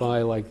pass it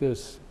by like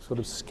this, sort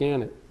of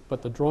scan it.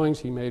 But the drawings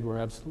he made were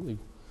absolutely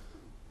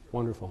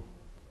wonderful.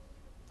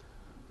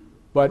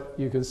 But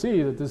you can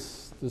see that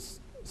this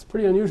is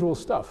pretty unusual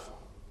stuff,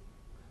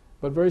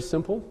 but very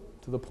simple,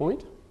 to the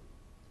point.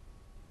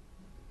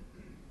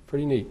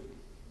 Pretty neat.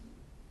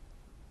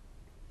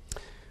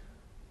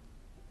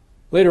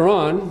 Later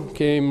on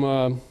came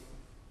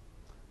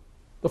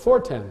the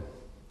 410,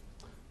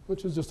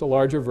 which is just a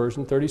larger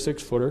version,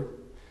 36-footer, a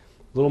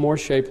little more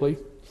shapely,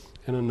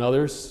 and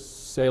another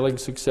sailing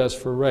success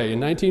for Ray.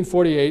 In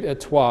 1948 at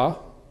Troyes,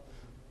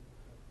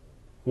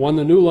 won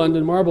the New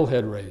London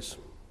Marblehead race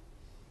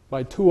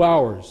by 2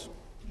 hours.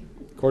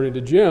 According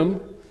to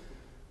Jim,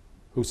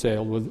 who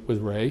sailed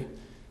with Ray,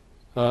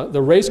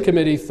 the race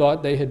committee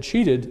thought they had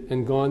cheated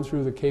and gone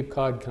through the Cape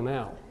Cod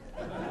Canal.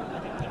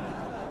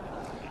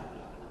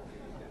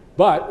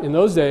 But in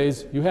those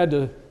days, you had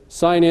to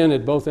sign in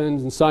at both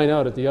ends and sign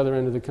out at the other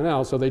end of the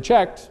canal, so they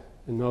checked,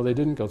 and no, they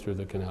didn't go through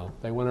the canal.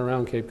 They went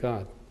around Cape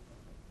Cod.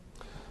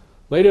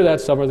 Later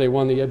that summer, they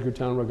won the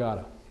Edgartown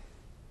Regatta.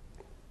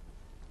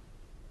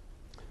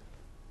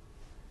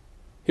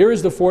 Here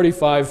is the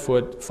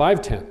 45-foot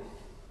 510,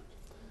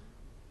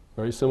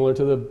 very similar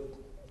to the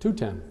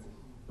 210,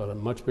 but a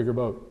much bigger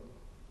boat.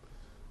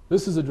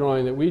 This is a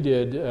drawing that we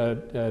did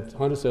at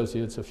Hunt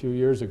Associates a few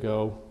years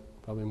ago,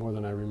 probably more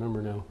than I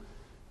remember now,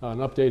 an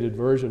updated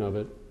version of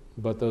it,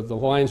 but the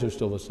lines are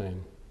still the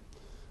same.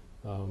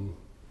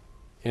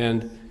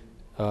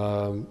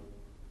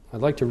 I'd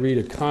like to read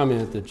a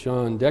comment that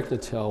John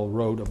Deknatel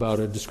wrote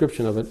about a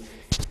description of it,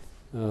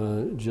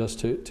 just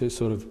to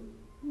sort of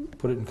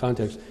put it in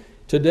context.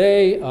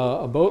 Today,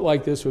 a boat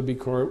like this would be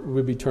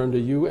termed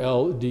a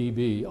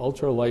ULDB,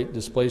 ultralight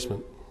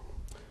displacement,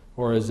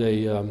 or as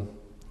a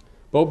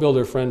boat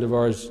builder friend of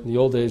ours in the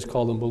old days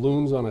called them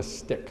balloons on a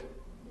stick.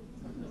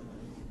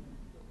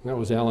 That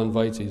was Alan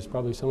Veitzes.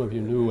 Probably some of you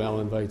knew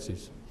Alan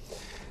Veitzes.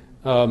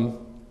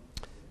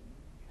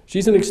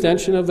 She's an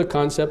extension of the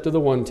concept of the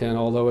 110,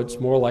 although it's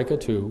more like a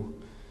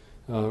 2.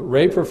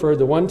 Ray preferred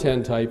the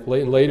 110 type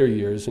in later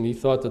years, and he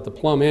thought that the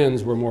plumb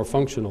ends were more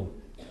functional.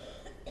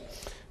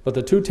 But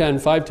the 210,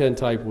 510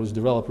 type was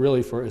developed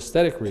really for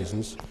aesthetic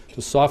reasons,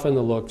 to soften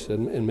the looks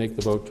and make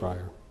the boat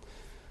drier.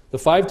 The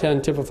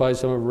 510 typifies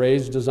some of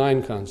Ray's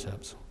design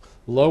concepts.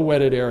 Low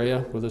wetted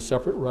area with a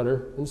separate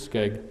rudder and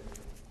skeg,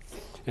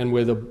 and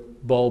with a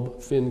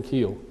bulb fin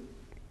keel,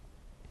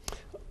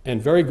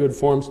 and very good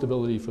form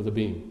stability for the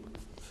beam.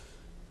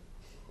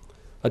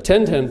 A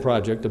 1010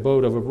 project, a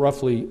boat of a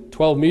roughly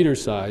 12 meter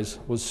size,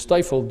 was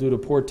stifled due to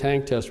poor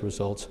tank test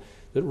results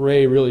that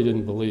Ray really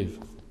didn't believe.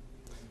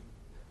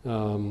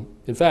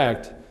 In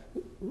fact,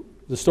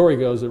 the story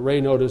goes that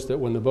Ray noticed that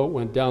when the boat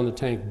went down the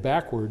tank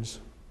backwards,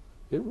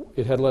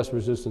 it had less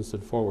resistance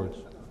than forwards,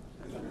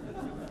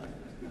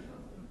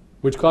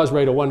 which caused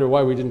Ray to wonder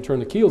why we didn't turn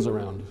the keels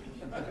around.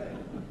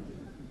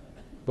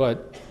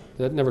 But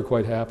that never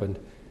quite happened.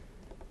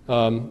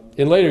 In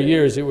later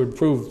years, it would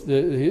prove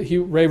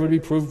Ray would be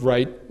proved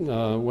right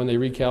when they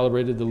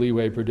recalibrated the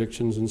leeway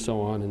predictions and so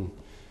on.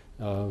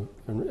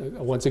 And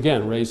once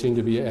again, Ray seemed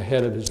to be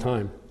ahead of his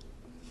time.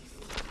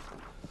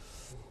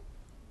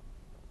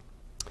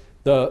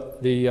 In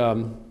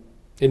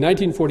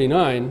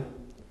 1949,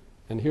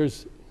 and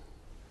here's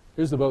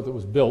the boat that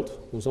was built.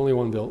 There was only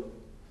one built.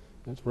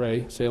 That's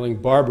Ray sailing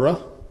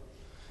Barbara.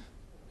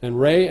 And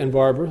Ray and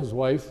Barbara, his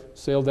wife,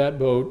 sailed that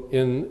boat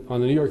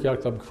on the New York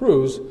Yacht Club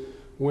cruise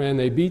when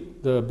they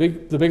beat the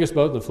biggest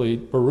boat in the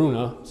fleet,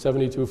 Baruna,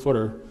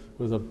 72-footer,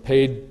 with a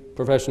paid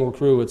professional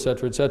crew, et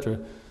cetera, et cetera.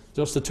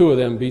 Just the two of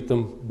them beat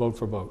them boat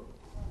for boat.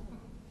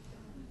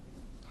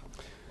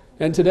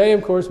 And today,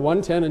 of course,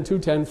 110 and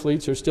 210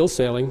 fleets are still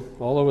sailing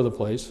all over the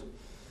place.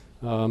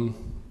 And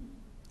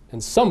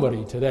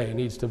somebody today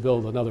needs to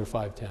build another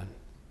 510.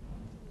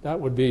 That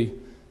would be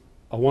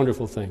a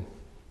wonderful thing.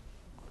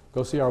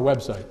 Go see our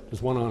website.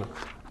 There's one on it.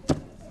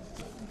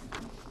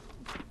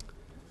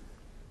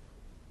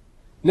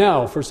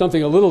 Now, for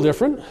something a little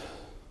different,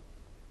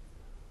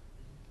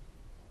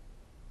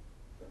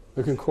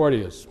 the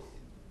Concordias.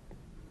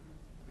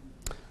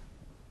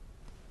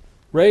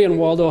 Ray and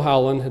Waldo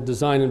Howland had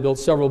designed and built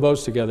several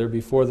boats together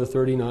before the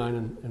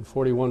 39 and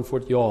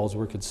 41-foot yawls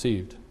were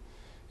conceived.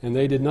 And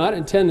they did not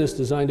intend this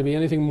design to be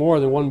anything more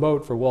than one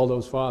boat for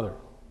Waldo's father.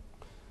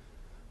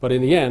 But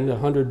in the end,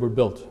 100 were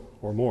built,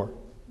 or more.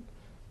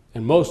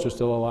 And most are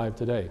still alive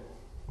today.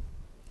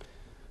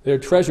 They're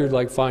treasured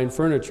like fine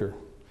furniture.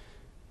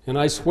 And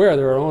I swear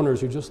there are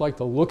owners who just like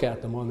to look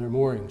at them on their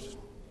moorings.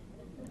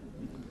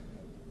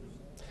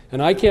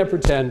 And I can't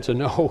pretend to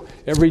know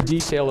every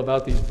detail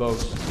about these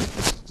boats.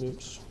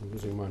 Oops, I'm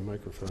using my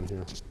microphone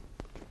here.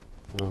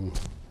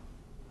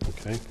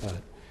 Okay, got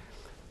it.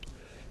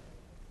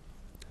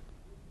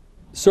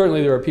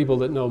 Certainly there are people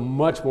that know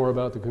much more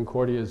about the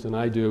Concordias than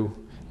I do,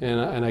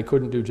 and I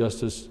couldn't do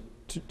justice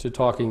to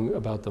talking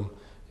about them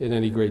in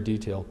any great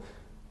detail.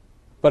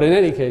 But in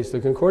any case, the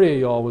Concordia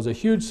yawl was a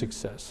huge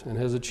success and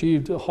has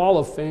achieved a Hall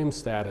of Fame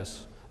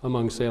status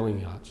among sailing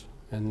yachts.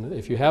 And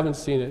if you haven't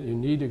seen it, you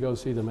need to go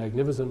see the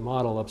magnificent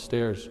model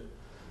upstairs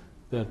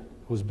that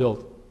was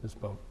built, this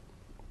boat.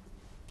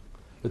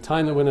 The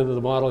time that went into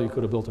the model, you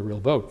could have built a real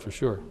boat, for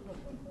sure.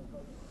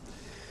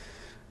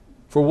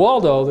 For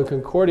Waldo, the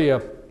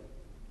Concordia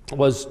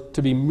was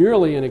to be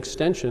merely an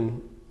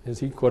extension, as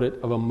he put it,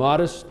 of a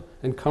modest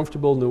and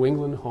comfortable New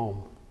England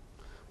home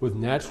with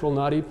natural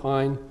knotty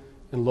pine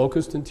and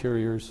locust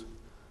interiors,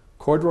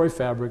 corduroy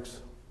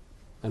fabrics,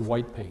 and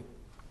white paint.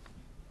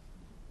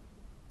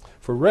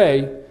 For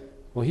Ray,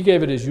 well, he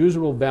gave it his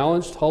usual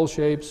balanced hull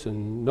shapes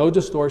and no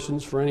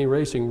distortions for any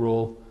racing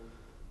rule,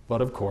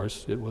 but of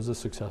course, it was a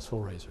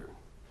successful racer,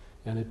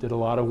 and it did a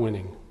lot of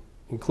winning,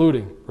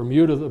 including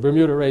the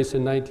Bermuda race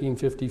in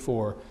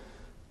 1954,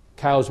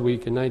 Cowes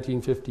Week in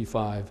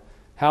 1955,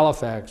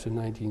 Halifax in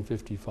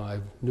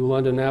 1955, New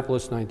London,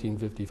 Annapolis,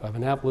 1955,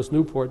 Annapolis,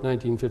 Newport,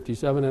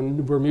 1957,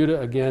 and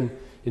Bermuda again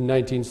in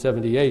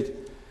 1978.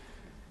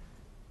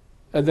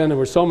 And then there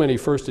were so many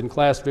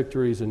first-in-class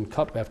victories in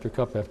cup after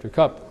cup after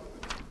cup.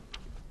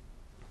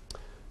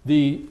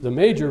 The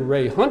major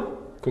Ray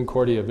Hunt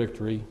Concordia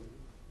victory,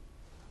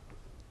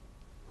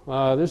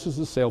 this is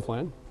the sail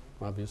plan,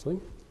 obviously.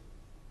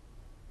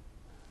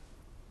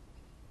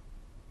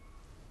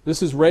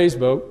 This is Ray's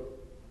boat,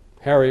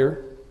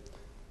 Harrier.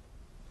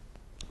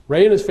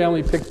 Ray and his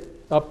family picked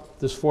up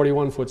this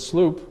 41-foot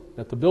sloop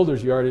at the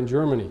builder's yard in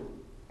Germany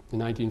in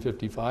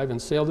 1955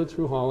 and sailed it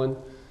through Holland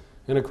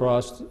and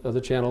across the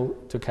channel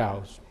to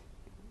Cowes.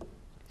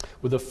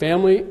 With a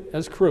family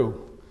as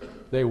crew,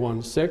 they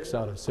won 6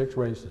 out of 6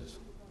 races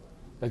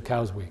at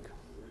Cowes Week.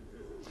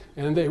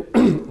 And they,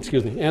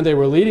 and they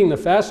were leading the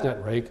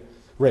Fastnet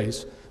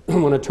race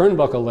when a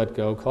turnbuckle let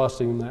go,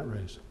 costing them that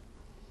race.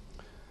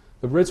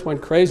 The Brits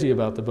went crazy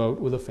about the boat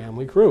with a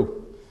family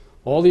crew.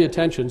 All the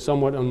attention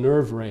somewhat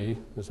unnerved Ray,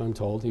 as I'm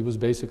told. He was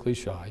basically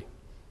shy.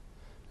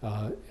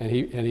 And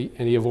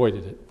he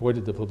avoided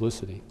the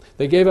publicity.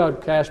 They gave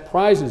out cash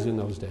prizes in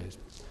those days.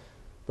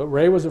 But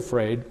Ray was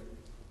afraid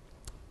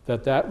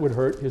that would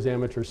hurt his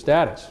amateur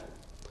status.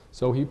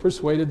 So he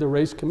persuaded the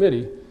race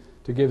committee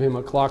to give him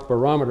a clock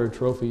barometer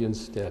trophy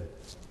instead.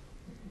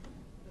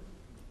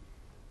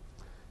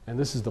 And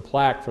this is the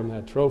plaque from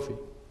that trophy.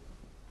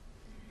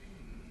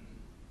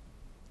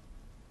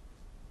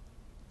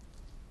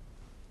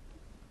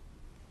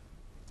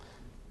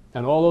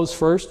 And all those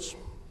firsts,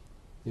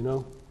 you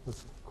know,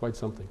 that's quite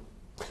something.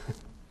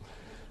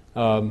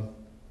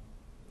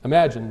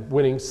 Imagine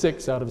winning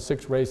 6 out of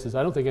 6 races.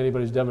 I don't think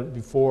anybody's done it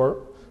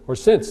before or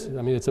since.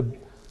 I mean,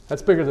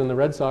 that's bigger than the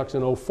Red Sox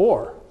in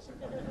 '04.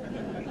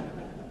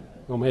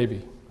 Well,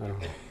 maybe. I don't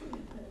know.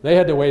 They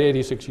had to wait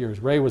 86 years.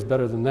 Ray was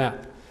better than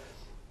that.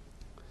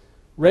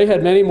 Ray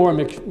had many more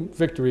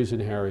victories in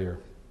Harrier.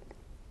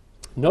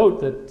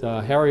 Note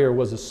that Harrier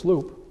was a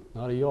sloop,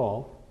 not a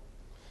yawl.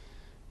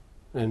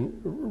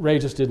 And Ray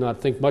just did not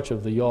think much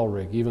of the yawl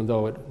rig, even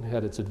though it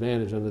had its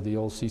advantage under the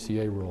old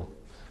CCA rule.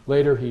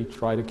 Later, he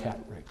tried a cat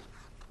rig.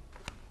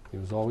 He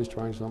was always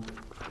trying something.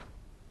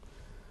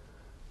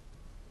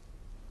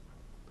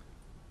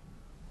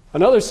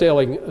 Another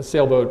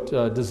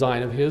sailboat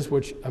design of his,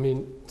 which, I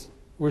mean,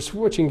 we're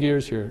switching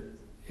gears here.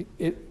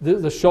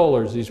 The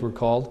shoalers, these were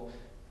called,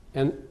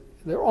 and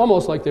they're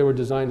almost like they were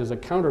designed as a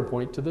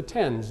counterpoint to the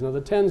tens. Now,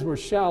 the tens were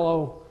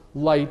shallow,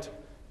 light,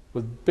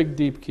 with big,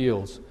 deep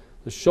keels.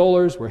 The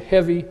shoalers were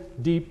heavy,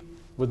 deep,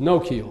 with no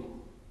keel.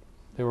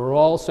 They were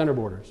all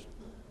centerboarders.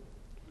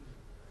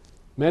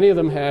 Many of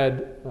them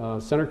had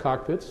center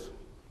cockpits,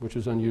 which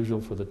was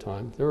unusual for the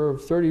time. There were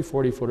 30,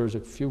 40 footers, a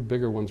few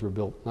bigger ones were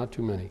built, not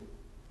too many.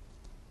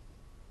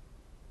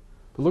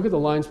 But look at the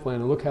lines plan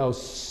and look how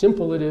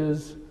simple it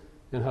is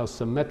and how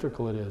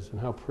symmetrical it is and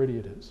how pretty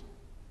it is.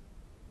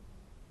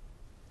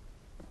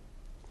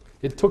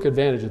 It took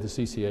advantage of the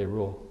CCA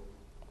rule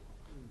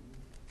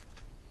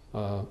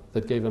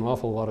that gave an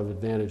awful lot of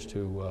advantage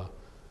to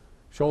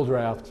shoal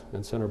draft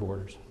and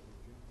centerboarders,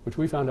 which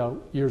we found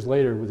out years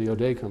later with the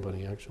O'Day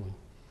Company, actually.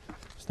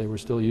 So they were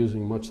still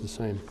using much the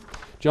same.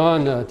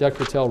 John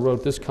Deknatel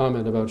wrote this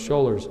comment about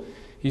shoalers.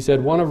 He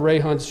said, one of Ray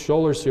Hunt's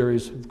shoaler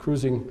series of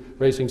cruising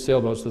racing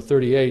sailboats, the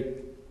 38,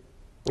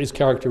 is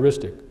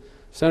characteristic.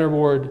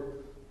 Centerboard,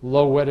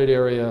 low wetted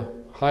area,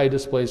 high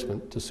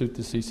displacement to suit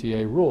the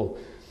CCA rule.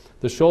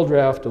 The shoal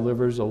draft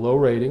delivers a low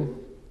rating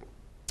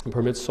and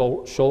permits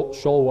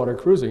shoal water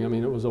cruising. I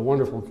mean, it was a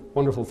wonderful,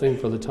 wonderful thing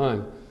for the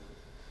time.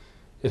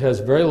 It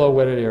has very low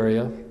wetted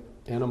area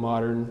and a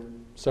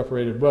modern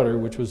separated rudder,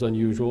 which was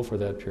unusual for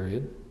that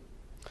period.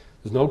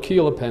 There's no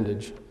keel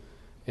appendage.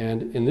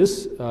 And in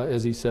this,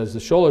 as he says, the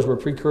shoalers were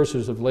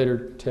precursors of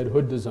later Ted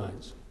Hood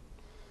designs.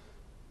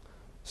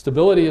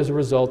 Stability is a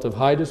result of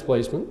high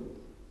displacement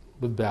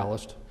with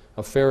ballast,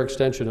 a fair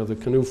extension of the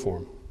canoe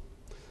form.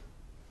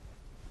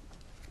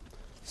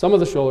 Some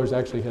of the shoalers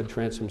actually had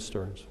transom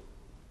sterns.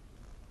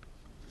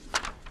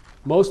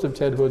 Most of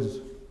Ted Hood's,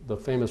 the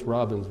famous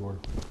Robins, were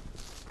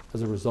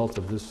as a result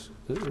of this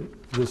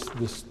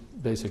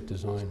basic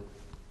design.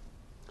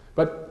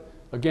 But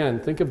again,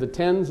 think of the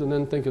tens and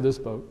then think of this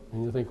boat.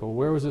 And you think, well,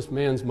 where was this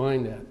man's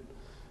mind at?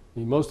 I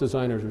mean, most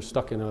designers are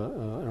stuck in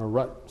a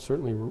rut.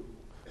 Certainly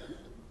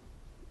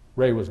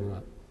Ray was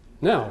not.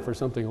 Now, for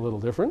something a little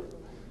different.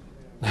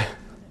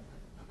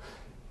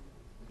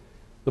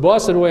 The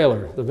Boston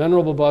Whaler, the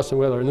venerable Boston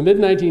Whaler. In the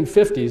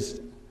mid-1950s,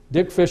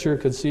 Dick Fisher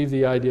conceived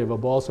the idea of a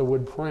balsa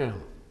wood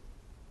pram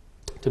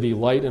to be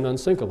light and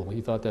unsinkable.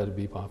 He thought that would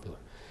be popular.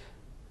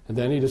 And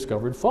then he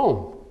discovered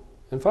foam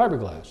and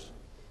fiberglass.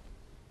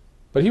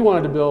 But he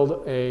wanted to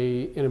build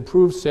an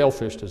improved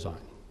sailfish design.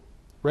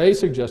 Ray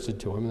suggested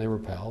to him, and they were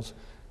pals,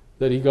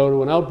 that he go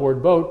to an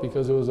outboard boat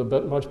because it was a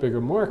much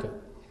bigger market.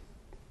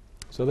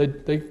 So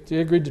they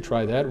agreed to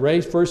try that.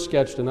 Ray first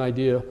sketched an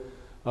idea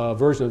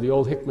version of the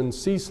old Hickman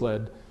sea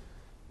sled,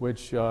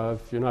 which,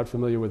 if you're not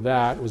familiar with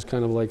that, was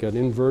kind of like an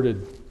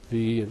inverted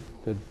V,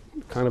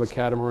 kind of a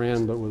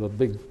catamaran, but with a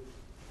big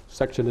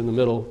section in the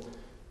middle.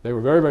 They were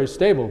very, very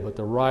stable, but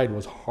the ride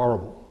was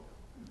horrible.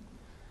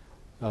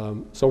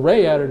 So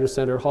Ray added a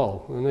center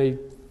hull, and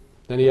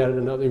then he added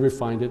another. They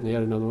refined it, and they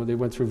added another one. They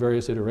went through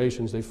various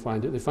iterations. They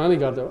finally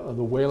got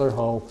the Whaler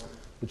hull,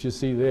 which you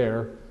see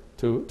there,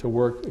 to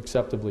work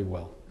acceptably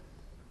well.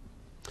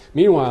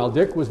 Meanwhile,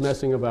 Dick was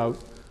messing about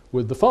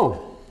with the foam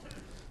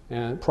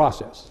and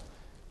process,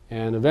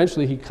 and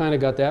eventually he kind of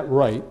got that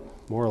right,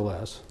 more or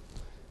less,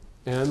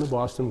 and the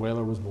Boston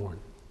Whaler was born.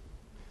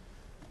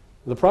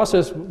 The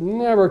process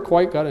never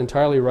quite got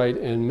entirely right,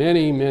 and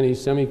many, many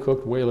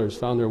semi-cooked whalers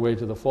found their way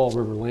to the Fall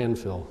River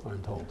landfill,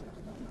 I'm told.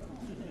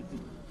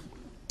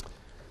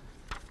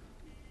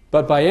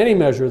 But by any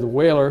measure, the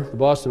Whaler, the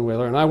Boston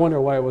Whaler, and I wonder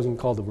why it wasn't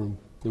called the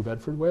New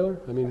Bedford Whaler?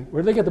 I mean,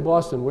 where did they get the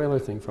Boston Whaler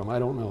thing from? I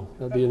don't know.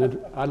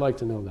 I'd like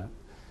to know that.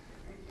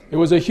 It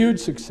was a huge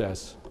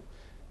success,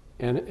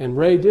 and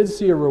Ray did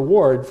see a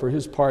reward for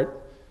his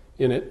part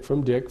in it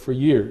from Dick for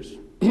years.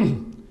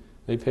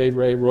 They paid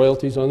Ray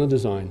royalties on the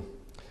design,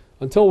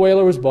 until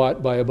Whaler was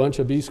bought by a bunch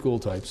of B-school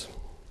types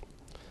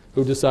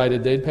who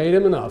decided they'd paid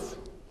him enough,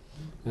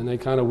 and they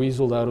kind of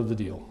weaseled out of the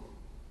deal.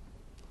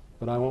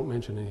 But I won't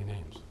mention any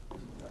names.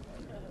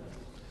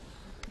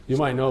 You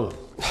might know them.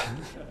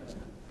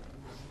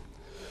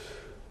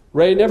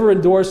 Ray never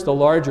endorsed the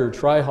larger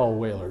tri-hull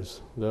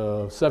whalers,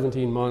 the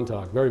 17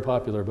 Montauk, very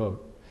popular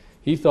boat.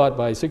 He thought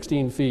by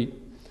 16 feet,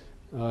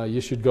 you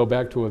should go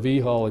back to a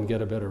V-hull and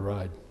get a better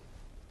ride.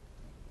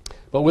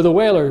 But with a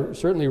whaler,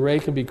 certainly Ray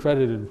can be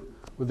credited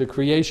with the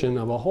creation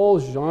of a whole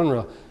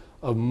genre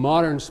of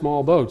modern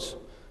small boats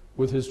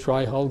with his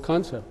tri-hull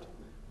concept.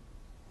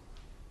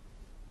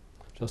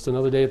 Just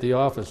another day at the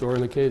office, or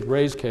in the case,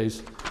 Ray's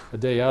case, a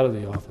day out of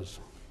the office.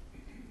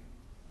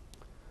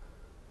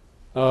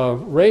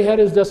 Ray had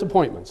his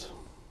disappointments.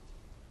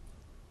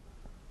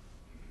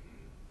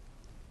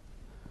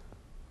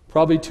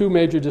 Probably two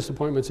major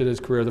disappointments in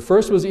his career. The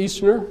first was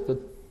Easterner, the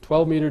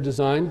 12-meter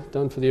design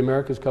done for the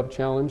America's Cup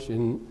Challenge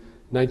in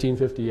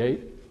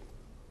 1958.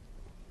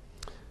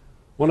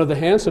 One of the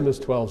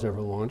handsomest 12s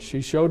ever launched.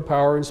 She showed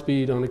power and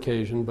speed on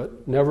occasion,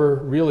 but never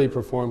really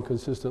performed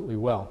consistently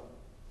well.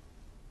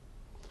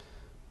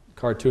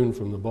 Cartoon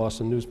from the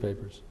Boston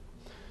newspapers.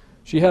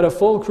 She had a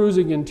full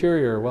cruising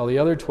interior, while the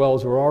other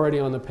 12s were already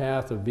on the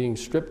path of being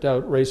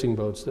stripped-out racing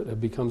boats that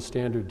have become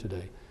standard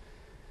today.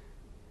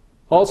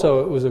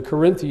 Also, it was a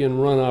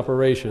Corinthian-run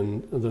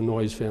operation the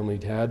Noyes family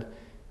had,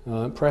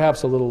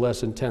 perhaps a little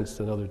less intense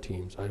than other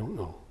teams, I don't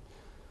know.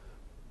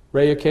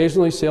 Ray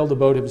occasionally sailed the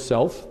boat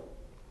himself,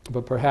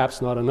 but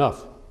perhaps not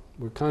enough.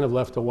 We're kind of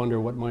left to wonder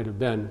what might have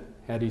been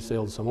had he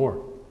sailed some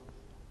more.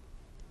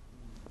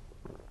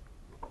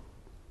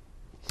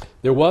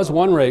 There was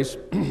one race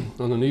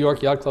on the New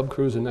York Yacht Club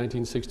cruise in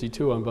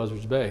 1962 on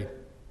Buzzards Bay,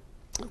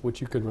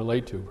 which you can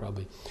relate to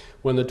probably,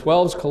 when the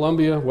 12s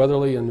Columbia,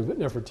 Weatherly, and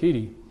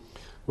Nefertiti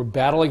were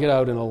battling it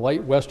out in a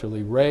light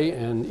westerly. Ray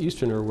and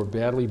Easterner were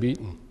badly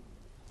beaten.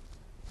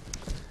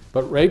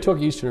 But Ray took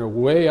Easterner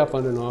way up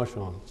under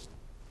Noshon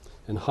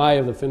and high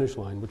of the finish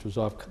line, which was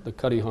off the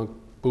Cuddy Hunk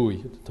buoy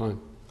at the time.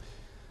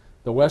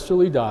 The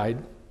westerly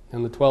died,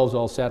 and the 12s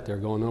all sat there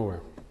going nowhere.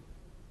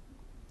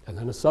 And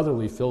then a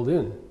southerly filled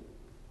in.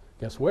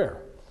 Guess where?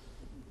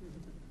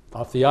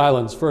 Off the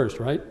islands first,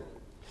 right?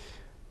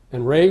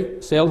 And Ray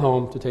sailed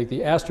home to take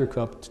the Astor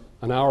Cup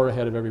an hour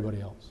ahead of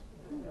everybody else.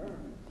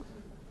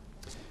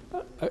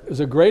 It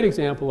was a great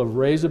example of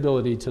Ray's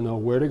ability to know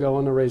where to go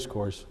on the race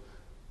course,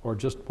 or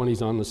just when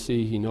he's on the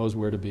sea, he knows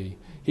where to be.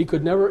 He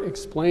could never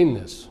explain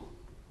this.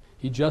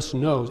 He just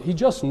knows. He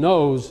just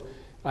knows,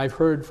 I've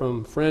heard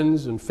from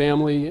friends and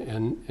family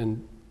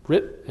and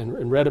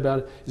read about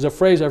it. It's a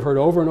phrase I've heard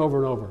over and over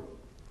and over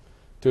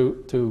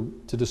to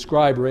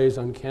describe Ray's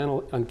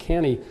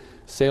uncanny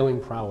sailing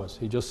prowess.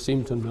 He just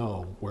seemed to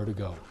know where to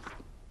go.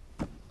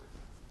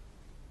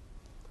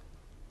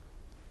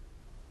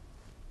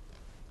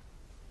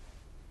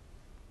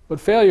 But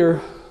failure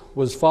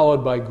was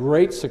followed by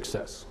great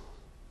success.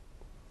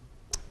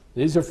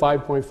 These are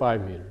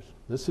 5.5 meters.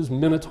 This is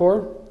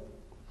Minotaur.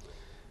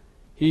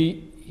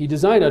 He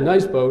designed a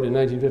nice boat in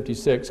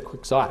 1956,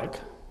 Quixotic,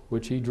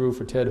 which he drew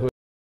for Ted Hood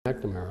and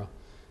McNamara,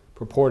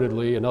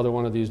 purportedly another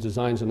one of these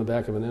designs in the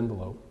back of an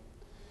envelope.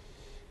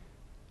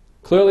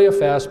 Clearly a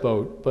fast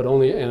boat, but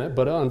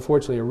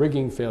unfortunately a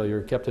rigging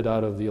failure kept it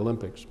out of the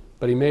Olympics.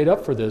 But he made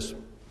up for this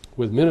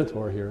with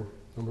Minotaur here,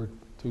 number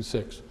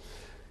 26,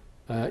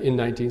 in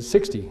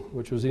 1960,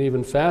 which was an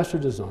even faster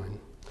design,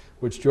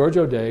 which George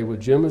O'Day,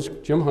 with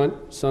Jim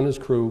Hunt, son as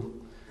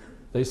crew,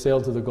 they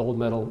sailed to the gold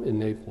medal in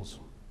Naples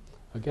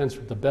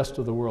against the best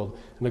of the world.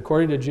 And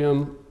according to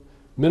Jim,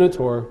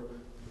 Minotaur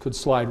could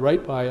slide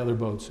right by other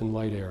boats in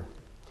light air.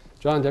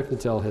 John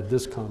Deknatel had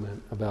this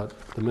comment about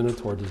the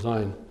Minotaur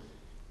design,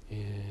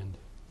 and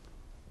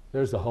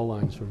there's the hull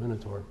lines for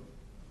Minotaur.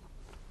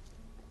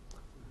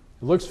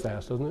 It looks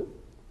fast, doesn't it?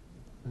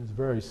 It's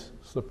very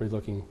slippery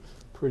looking,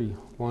 pretty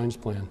lines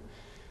plan.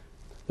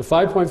 The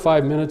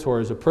 5.5 Minotaur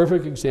is a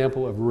perfect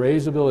example of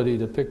Ray's ability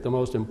to pick the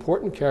most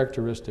important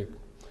characteristic,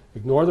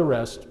 ignore the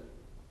rest,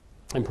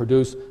 and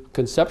produce a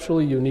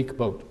conceptually unique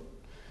boat.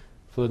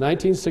 For the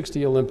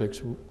 1960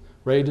 Olympics,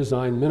 Ray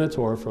designed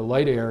Minotaur for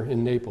light air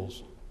in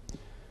Naples.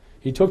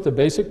 He took the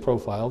basic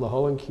profile, the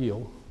hull and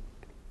keel,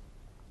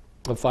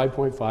 of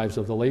 5.5s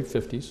of the late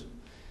 50s,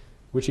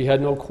 which he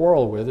had no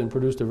quarrel with, and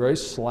produced a very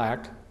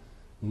slack,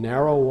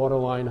 narrow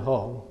waterline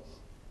hull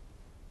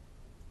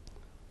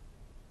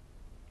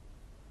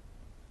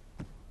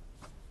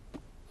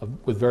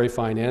with very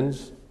fine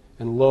ends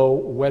and low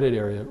wetted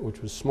area,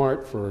 which was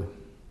smart for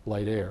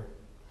light air.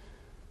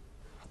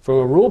 From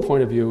a rule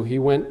point of view, he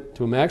went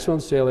to a maximum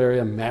sail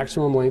area,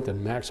 maximum length,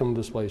 and maximum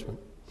displacement.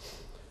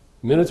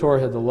 Minotaur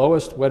had the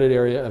lowest wetted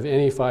area of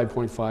any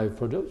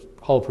 5.5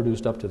 hull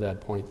produced up to that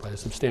point by a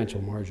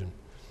substantial margin.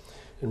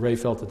 And Ray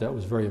felt that that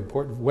was very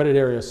important. Wetted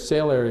area,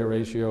 sail area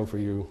ratio for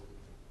you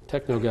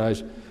techno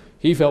guys,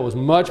 he felt was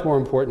much more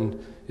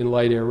important in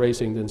light air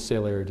racing than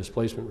sail area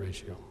displacement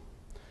ratio.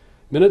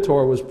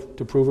 Minotaur was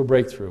to prove a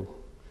breakthrough,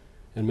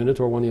 and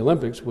Minotaur won the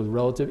Olympics with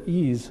relative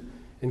ease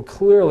and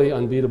clearly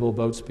unbeatable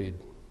boat speed.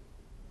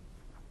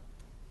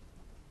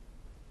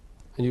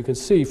 And you can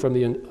see from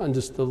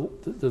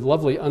the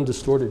lovely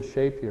undistorted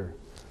shape here,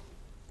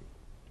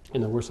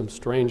 and there were some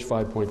strange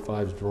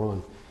 5.5s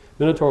drawn.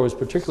 Minotaur was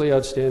particularly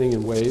outstanding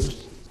in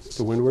waves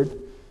to windward,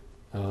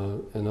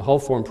 and the hull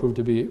form proved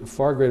to be a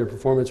far greater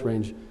performance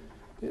range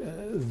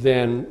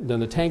than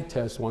the tank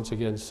test once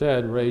again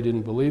said. Ray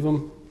didn't believe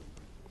him.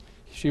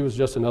 She was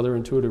just another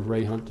intuitive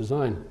Ray Hunt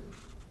design.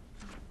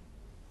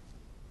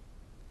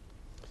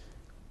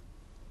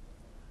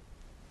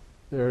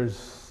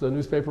 There's the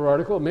newspaper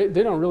article. They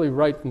don't really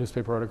write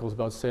newspaper articles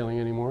about sailing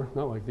anymore,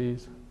 not like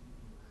these.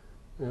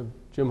 We have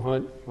Jim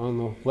Hunt on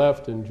the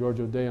left and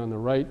George O'Day on the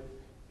right.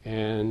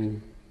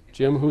 And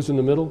Jim, who's in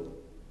the middle?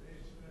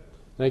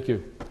 Thank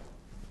you.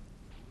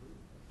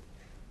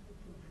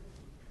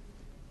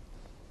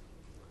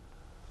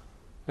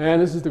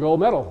 And this is the gold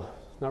medal.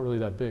 It's not really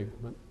that big,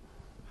 but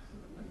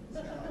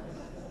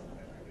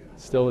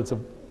still it's a...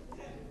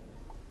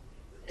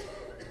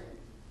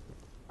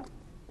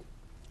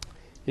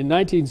 In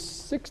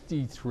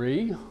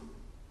 1963,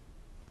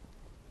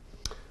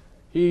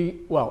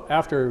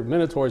 after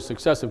Minotaur's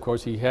success, of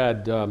course, he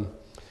had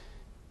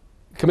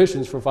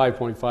commissions for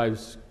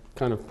 5.5s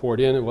kind of poured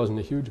in. It wasn't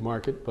a huge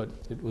market, but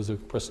it was a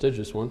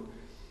prestigious one.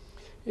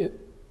 In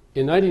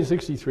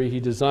 1963, he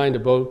designed a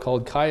boat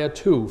called Kaya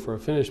II for a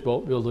Finnish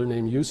boat builder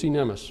named Jussi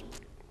Nemes.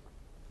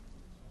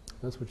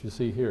 That's what you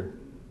see here.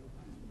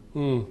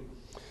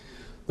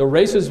 The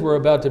races were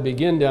about to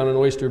begin down in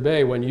Oyster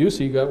Bay when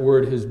Jussi got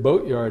word his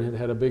boatyard had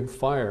had a big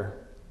fire,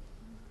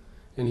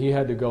 and he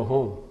had to go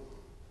home.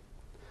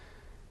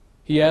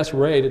 He asked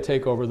Ray to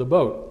take over the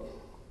boat,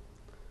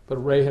 but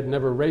Ray had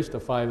never raced a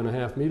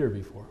 5.5 meter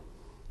before.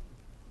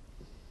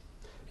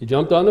 He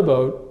jumped on the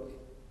boat,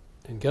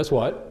 and guess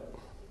what?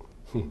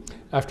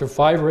 After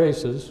 5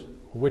 races,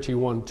 which he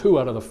won 2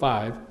 out of the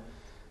 5,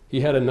 he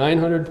had a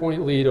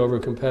 900-point lead over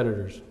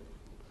competitors,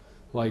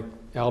 like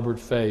Albert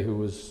Fay, who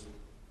was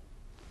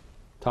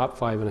top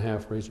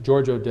 5.5 race,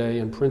 George O'Day,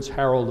 and Prince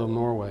Harold of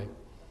Norway,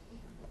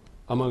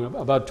 among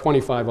about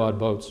 25-odd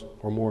boats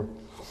or more.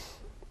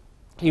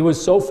 He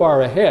was so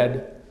far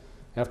ahead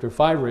after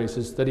 5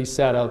 races that he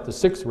sat out the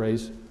 6th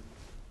race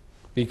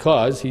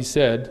because, he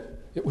said,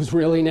 it was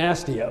really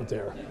nasty out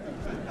there.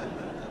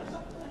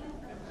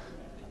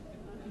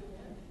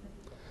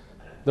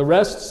 The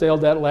rest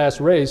sailed that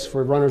last race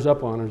for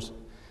runners-up honors.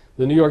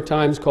 The New York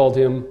Times called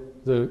him,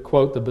 the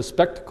quote, the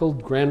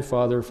bespectacled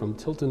grandfather from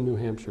Tilton, New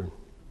Hampshire.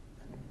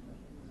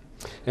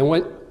 And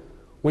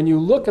when you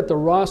look at the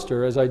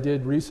roster, as I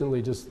did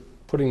recently just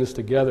putting this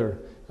together,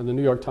 and the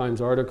New York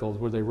Times articles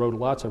where they wrote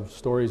lots of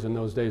stories in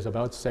those days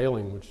about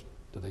sailing, which,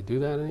 do they do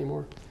that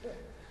anymore?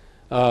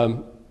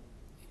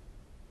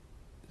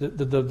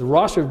 The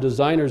roster of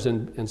designers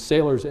and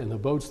sailors and the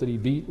boats that he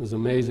beat was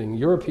amazing.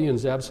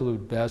 Europeans'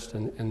 absolute best,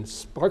 and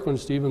Sparkman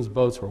Stevens'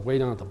 boats were way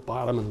down at the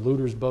bottom, and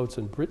Luder's boats,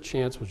 and Britt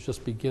Chance was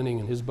just beginning,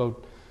 and his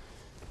boat,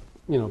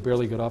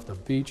 barely got off the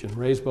beach, and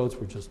Ray's boats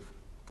were just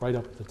right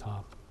up at the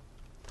top.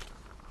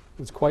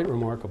 It's quite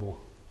remarkable.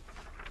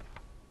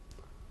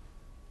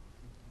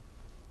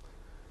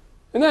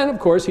 And then, of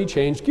course, he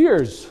changed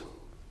gears.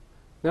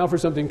 Now for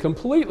something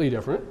completely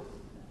different.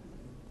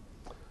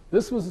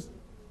 This was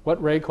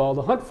what Ray called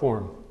a hunt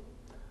form.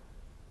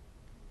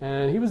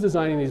 And he was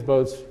designing these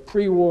boats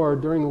pre-war,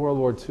 during World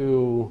War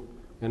II,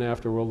 and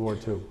after World War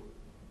II.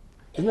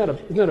 Isn't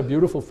that a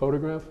beautiful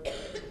photograph?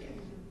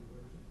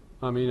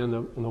 I mean, in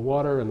the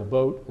water and the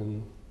boat,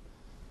 and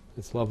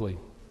it's lovely.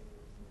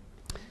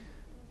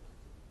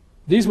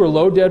 These were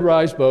low dead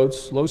rise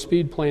boats,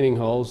 low-speed planing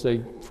hulls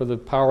for the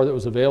power that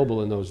was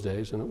available in those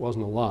days, and it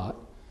wasn't a lot.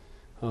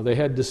 They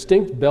had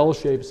distinct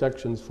bell-shaped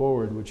sections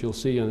forward, which you'll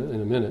see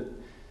in a minute.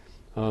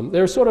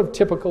 They're sort of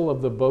typical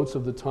of the boats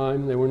of the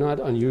time. They were not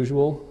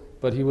unusual,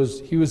 but he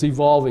was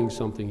evolving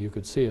something. You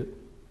could see it.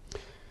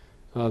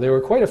 They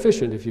were quite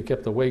efficient if you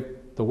kept the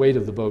weight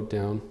of the boat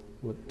down.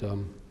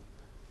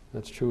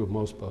 That's true of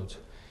most boats.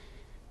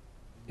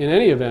 In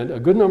any event, a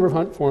good number of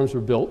hunt forms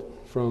were built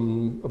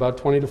from about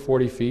 20 to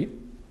 40 feet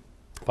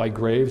by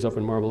Graves up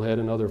in Marblehead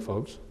and other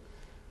folks.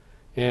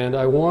 And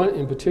I want,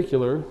 in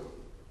particular,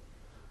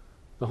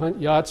 the Hunt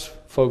Yachts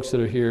folks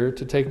that are here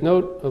to take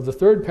note of the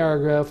 3rd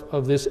paragraph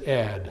of this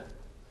ad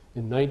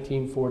in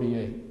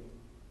 1948.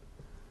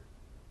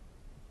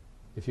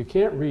 If you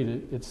can't read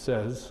it, it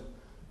says,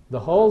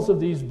 "The hulls of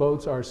these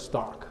boats are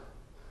stock.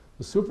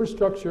 The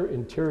superstructure,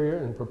 interior,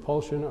 and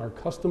propulsion are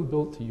custom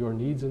built to your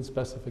needs and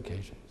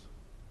specifications."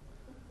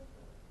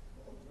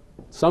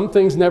 Some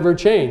things never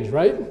change,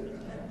 right?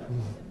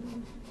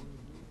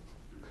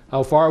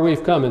 How far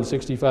we've come in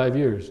 65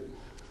 years.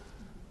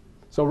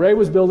 So Ray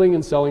was building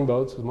and selling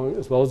boats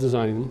as well as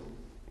designing them.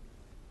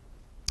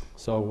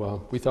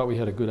 So we thought we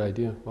had a good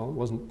idea. Well, it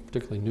wasn't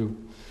particularly new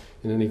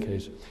in any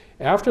case.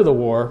 After the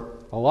war,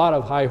 a lot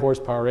of high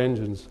horsepower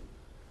engines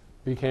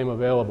became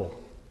available.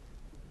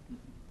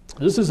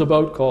 This is a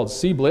boat called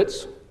Sea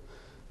Blitz.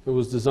 It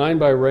was designed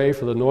by Ray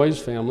for the Noyes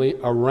family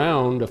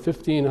around a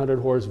 1,500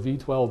 horse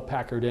V12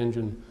 Packard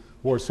engine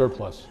war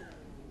surplus.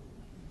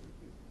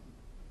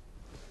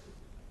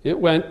 It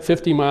went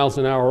 50 miles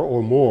an hour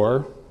or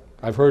more.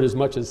 I've heard as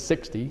much as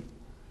 60.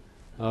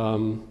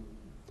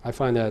 I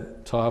find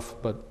that tough,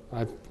 but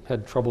I've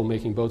had trouble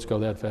making boats go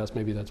that fast.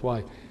 Maybe that's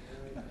why.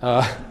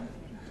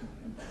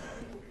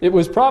 It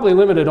was probably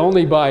limited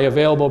only by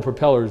available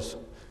propellers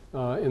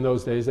in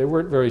those days. They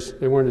weren't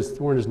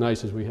as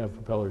nice as we have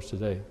propellers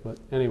today. But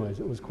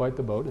anyways, it was quite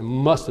the boat. It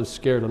must have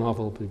scared an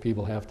awful lot of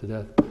people half to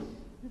death.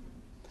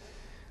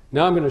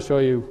 Now I'm going to show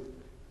you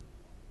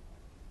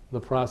the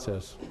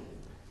process.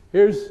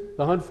 Here's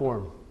the hunt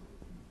form.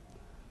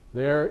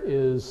 There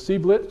is Sea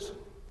Blitz,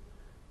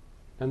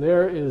 And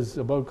there is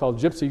a boat called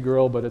Gypsy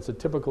Girl, but it's a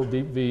typical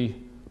deep V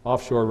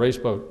offshore race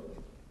boat.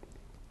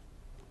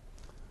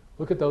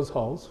 Look at those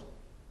hulls,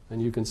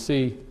 and you can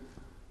see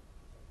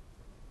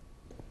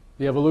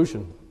the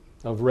evolution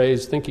of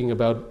Ray's thinking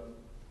about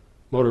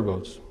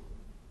motorboats.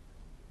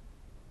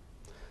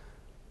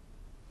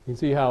 You can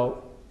see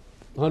how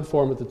the hunt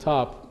form at the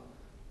top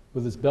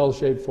with its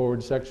bell-shaped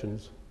forward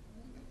sections,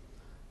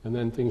 and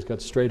then things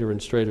got straighter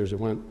and straighter as it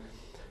went.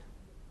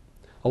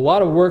 A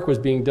lot of work was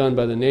being done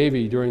by the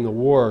Navy during the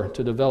war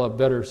to develop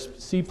better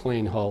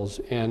seaplane hulls,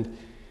 and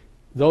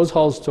those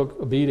hulls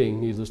took a beating,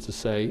 needless to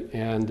say,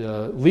 and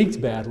leaked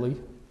badly.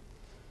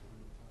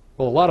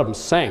 Well, a lot of them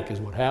sank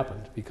is what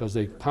happened because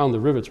they pound the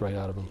rivets right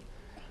out of them.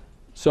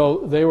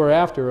 So they were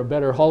after a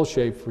better hull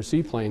shape for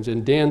seaplanes,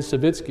 and Dan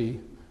Savitsky,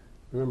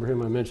 remember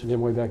him, I mentioned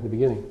him way back in the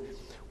beginning,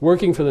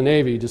 working for the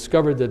Navy,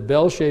 discovered that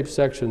bell-shaped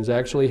sections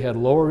actually had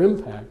lower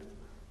impact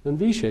than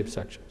V-shaped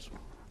sections.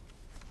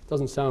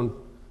 Doesn't sound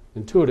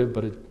intuitive,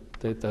 but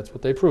that's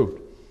what they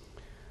proved.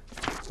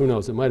 Who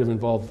knows, it might have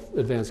involved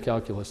advanced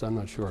calculus, I'm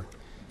not sure.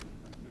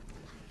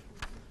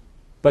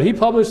 But he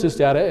published this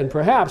data, and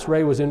perhaps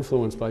Ray was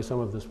influenced by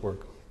some of this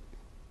work.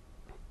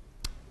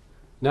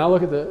 Now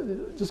look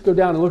at just go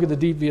down and look at the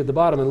deep V at the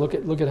bottom, and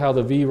look at how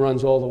the V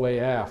runs all the way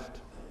aft.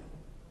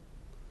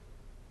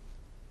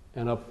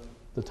 And up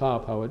the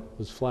top, how it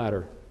was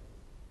flatter.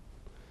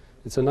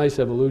 It's a nice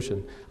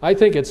evolution. I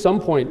think at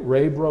some point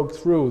Ray broke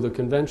through the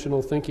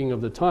conventional thinking of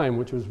the time,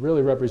 which was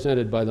really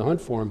represented by the hunt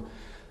form,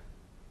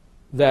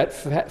 that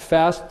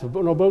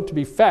a boat to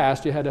be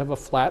fast, you had to have a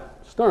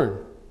flat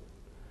stern.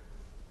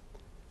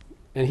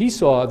 And he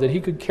saw that he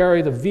could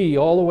carry the V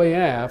all the way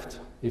aft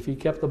if he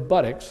kept the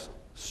buttocks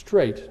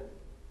straight.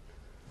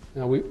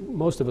 Now,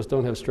 most of us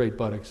don't have straight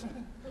buttocks.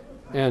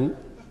 And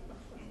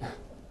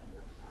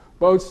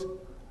boats,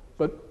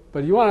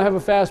 but you want to have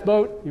a fast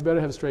boat, you better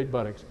have straight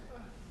buttocks.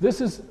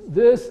 This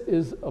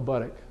is a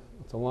buttock.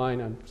 It's a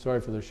line, I'm sorry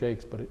for the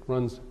shakes, but it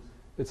runs,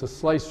 it's a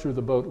slice through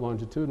the boat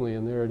longitudinally,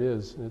 and there it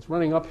is. And it's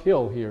running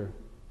uphill here.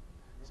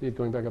 See it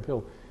going back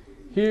uphill.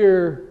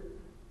 Here,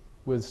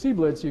 with sea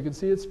blitz, you can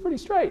see it's pretty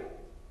straight.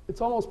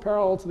 It's almost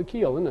parallel to the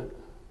keel, isn't it?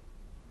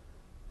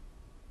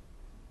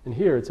 And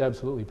here, it's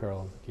absolutely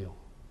parallel to the keel.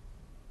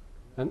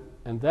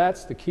 And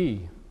that's the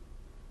key.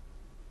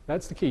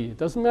 That's the key. It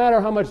doesn't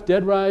matter how much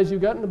dead rise you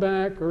got in the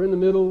back or in the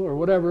middle or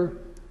whatever,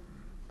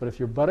 but if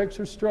your buttocks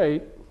are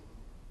straight,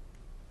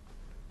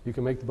 you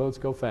can make the boats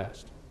go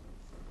fast.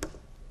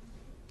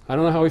 I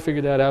don't know how he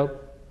figured that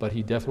out, but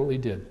he definitely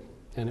did.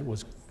 And it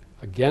was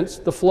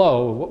against the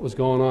flow of what was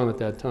going on at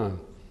that time.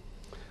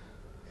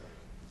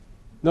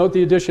 Note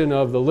the addition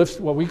of the lift,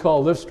 what we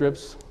call lift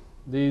strips,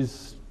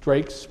 these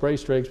strakes, spray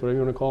strakes, whatever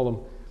you want to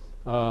call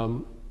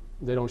them.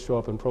 They don't show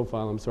up in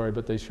profile, I'm sorry,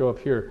 but they show up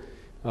here.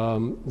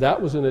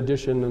 That was an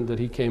addition that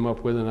he came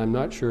up with, and I'm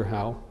not sure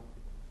how.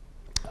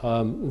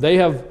 They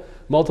have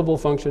multiple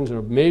functions and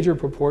a major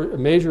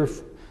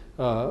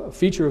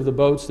feature of the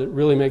boats that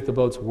really make the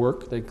boats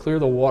work. They clear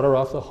the water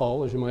off the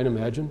hull, as you might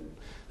imagine.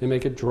 They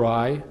make it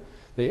dry.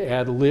 They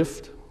add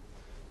lift.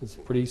 It's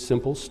pretty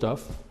simple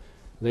stuff.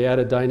 They add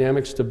a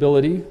dynamic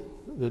stability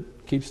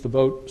that keeps the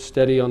boat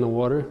steady on the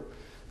water.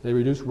 They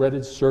reduce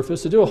retted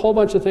surface. They do a whole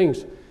bunch of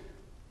things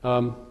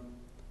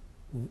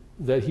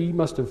that he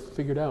must have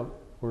figured out,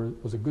 or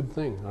it was a good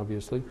thing,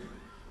 obviously.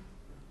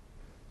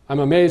 I'm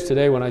amazed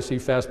today when I see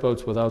fast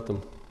boats without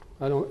them.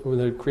 When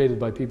they're created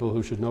by people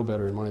who should know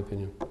better, in my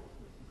opinion.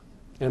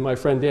 And my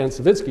friend Dan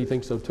Savitsky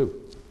thinks so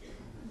too.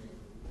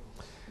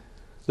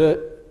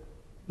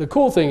 The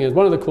cool thing is,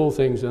 one of the cool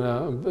things, and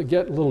I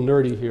get a little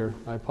nerdy here,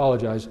 I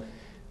apologize,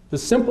 the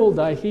simple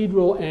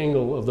dihedral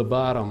angle of the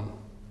bottom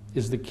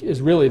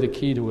is really the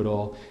key to it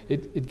all.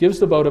 It gives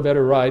the boat a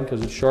better ride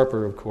because it's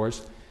sharper, of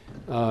course,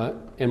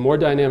 and more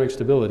dynamic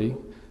stability,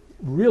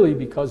 really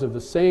because of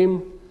the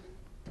same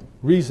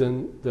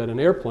reason that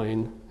an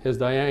airplane has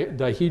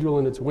dihedral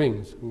in its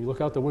wings. When you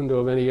look out the window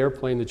of any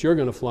airplane that you're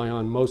going to fly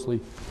on,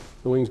 mostly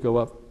the wings go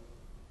up.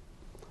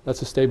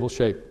 That's a stable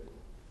shape.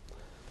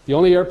 The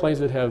only airplanes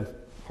that have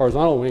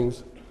horizontal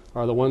wings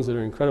are the ones that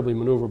are incredibly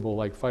maneuverable,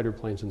 like fighter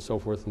planes and so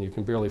forth, and you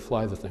can barely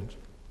fly the things.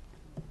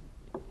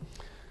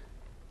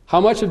 How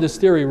much of this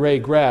theory Ray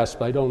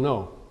grasped, I don't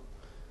know.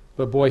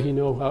 But boy,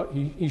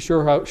 he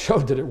sure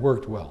showed that it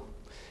worked well.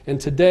 And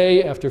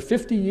today, after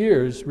 50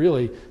 years,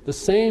 really, the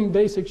same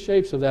basic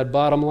shapes of that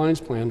bottom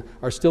lines plan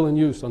are still in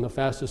use on the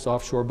fastest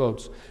offshore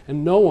boats.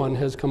 And no one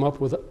has come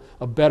up with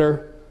a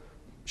better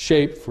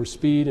shape for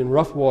speed in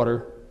rough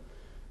water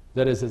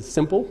that is as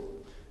simple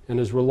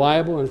and as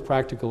reliable and as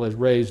practical as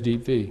Ray's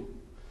Deep V.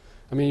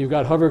 I mean, you've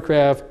got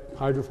hovercraft,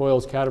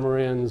 hydrofoils,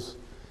 catamarans,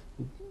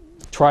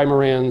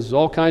 trimarans,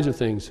 all kinds of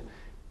things.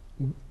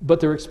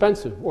 But they're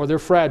expensive, or they're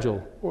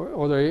fragile,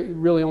 or they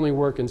really only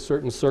work in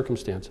certain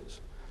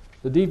circumstances.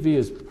 The Deep V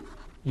is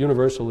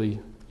universally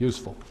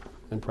useful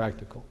and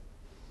practical.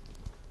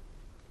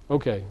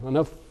 Okay,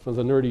 enough of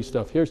the nerdy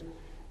stuff. Here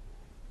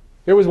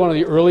was one of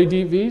the early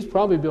Deep Vs,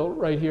 probably built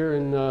right here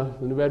in the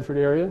New Bedford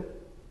area,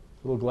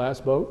 little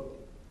glass boat.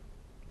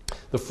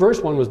 The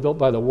first one was built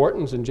by the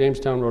Whartons in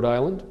Jamestown, Rhode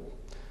Island.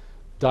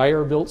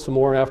 Dyer built some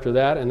more after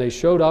that, and they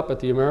showed up at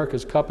the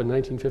America's Cup in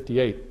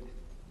 1958.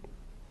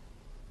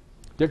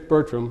 Dick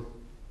Bertram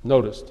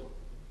noticed.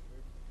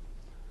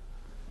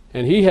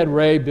 And he had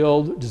Ray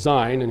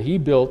design, and he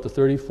built the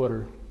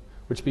 30-footer,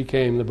 which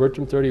became the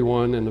Bertram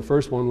 31, and the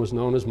first one was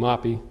known as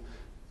Moppy,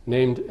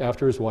 named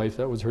after his wife.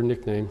 That was her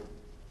nickname.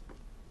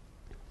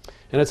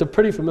 And it's a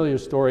pretty familiar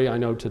story, I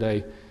know,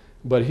 today.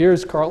 But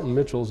here's Carlton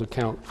Mitchell's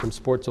account from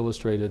Sports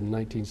Illustrated in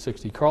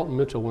 1960. Carlton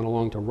Mitchell went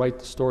along to write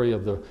the story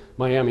of the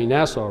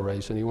Miami-Nassau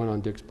race, and he went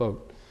on Dick's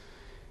boat.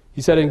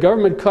 He said, "In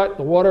Government Cut,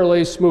 the water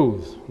lay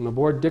smooth. And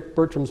aboard Dick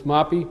Bertram's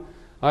Moppy,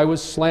 I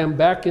was slammed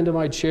back into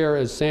my chair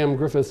as Sam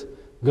Griffith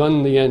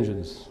gunned the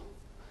engines.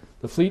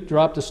 The fleet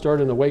dropped to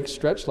start, and the wake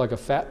stretched like a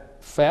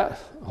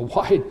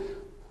wide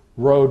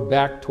road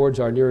back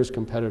towards our nearest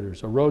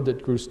competitors, a road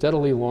that grew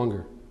steadily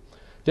longer.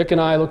 Dick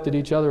and I looked at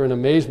each other in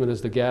amazement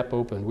as the gap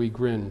opened. We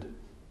grinned.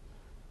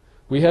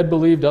 We had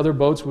believed other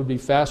boats would be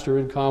faster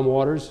in calm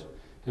waters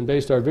and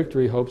based our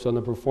victory hopes on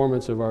the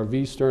performance of our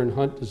V-stern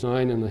Hunt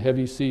design in the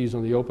heavy seas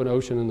on the open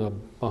ocean in the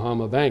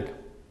Bahama Bank.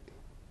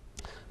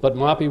 But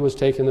Moppy was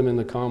taking them in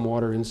the calm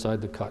water inside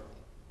the cut.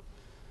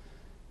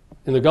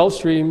 In the Gulf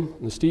Stream,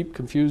 in the steep,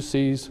 confused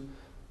seas,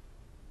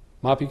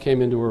 Moppy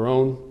came into her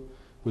own.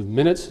 Within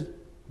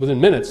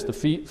minutes, the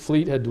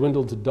fleet had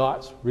dwindled to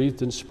dots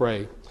wreathed in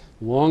spray,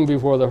 long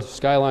before the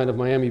skyline of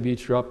Miami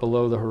Beach dropped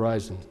below the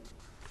horizon.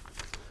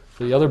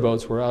 The other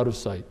boats were out of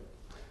sight.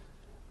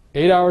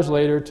 8 hours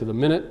later, to the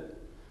minute,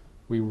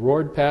 we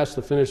roared past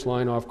the finish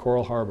line off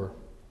Coral Harbor.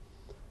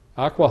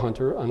 Aqua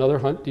Hunter, another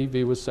Hunt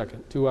DV, was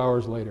second, 2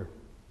 hours later.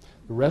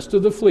 The rest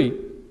of the fleet,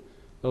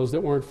 those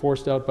that weren't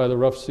forced out by the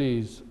rough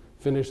seas,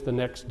 finished the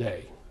next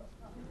day.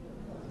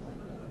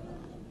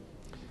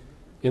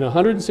 In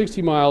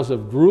 160 miles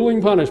of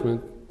grueling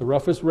punishment, the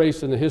roughest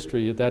race in the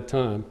history at that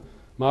time,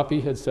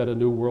 Moppy had set a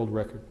new world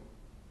record.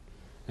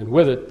 And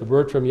with it, the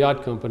Bertram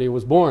Yacht Company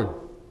was born.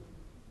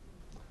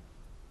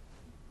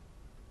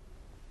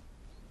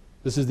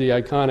 This is the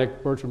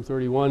iconic Bertram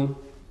 31.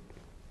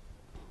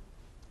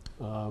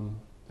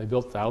 They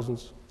built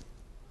thousands.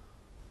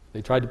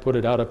 They tried to put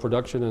it out of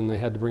production and they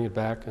had to bring it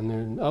back. And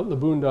then out in the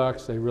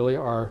boondocks, they really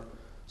are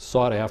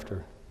sought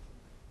after.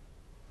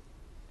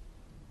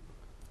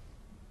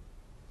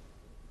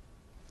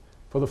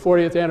 For the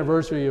 40th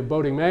anniversary of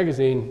Boating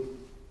Magazine,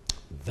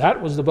 that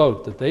was the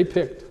boat that they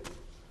picked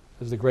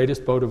as the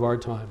greatest boat of our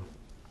time.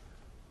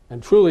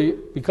 And truly,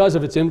 because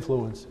of its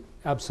influence,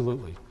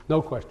 absolutely,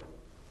 no question,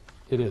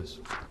 it is.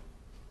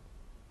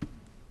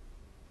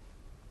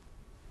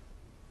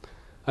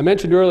 I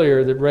mentioned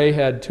earlier that Ray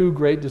had two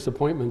great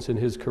disappointments in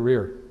his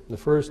career. The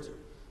first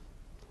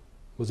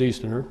was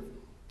Easterner,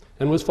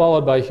 and was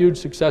followed by huge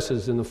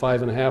successes in the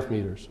 5.5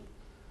 meters.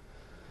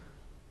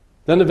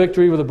 Then the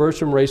victory with the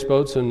Bertram race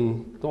boats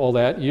and all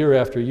that, year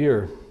after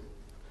year.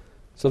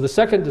 So the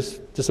second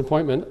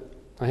disappointment,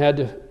 I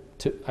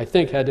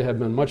think, had to have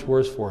been much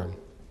worse for him.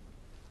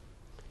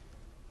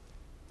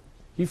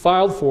 He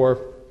filed for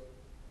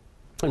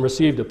and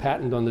received a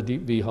patent on the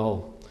deep V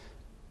hull,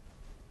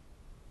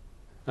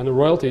 and the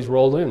royalties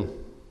rolled in.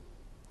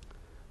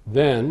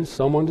 Then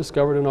someone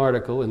discovered an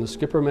article in the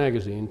Skipper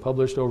magazine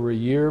published over a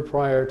year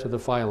prior to the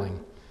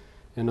filing,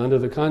 and under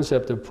the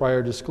concept of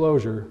prior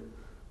disclosure,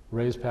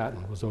 Ray's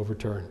patent was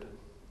overturned.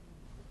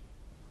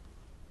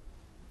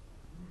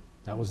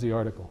 That was the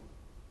article.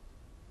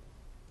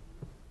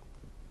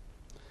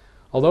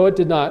 Although it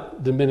did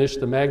not diminish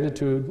the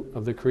magnitude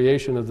of the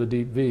creation of the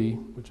Deep V,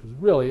 which was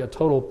really a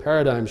total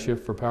paradigm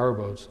shift for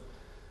powerboats,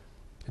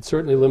 it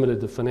certainly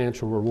limited the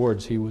financial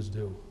rewards he was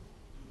due.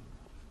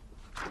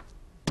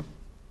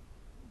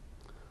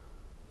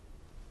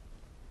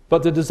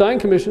 But the design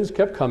commissions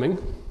kept coming,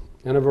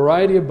 and a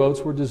variety of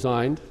boats were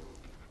designed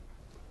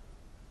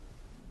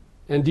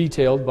and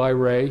detailed by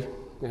Ray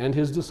and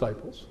his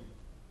disciples.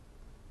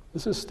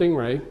 This is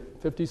Stingray,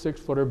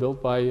 56-footer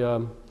built by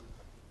the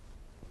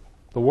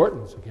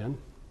Whartons again.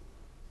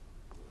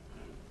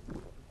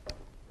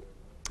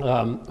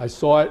 I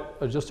saw it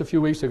just a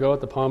few weeks ago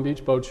at the Palm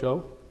Beach Boat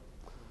Show.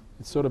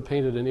 It's sort of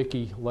painted an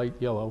icky light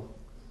yellow,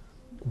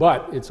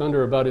 but it's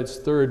under about its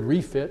third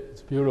refit.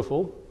 It's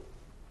beautiful,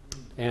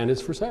 and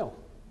it's for sale,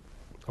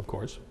 of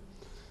course.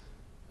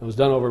 It was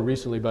done over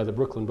recently by the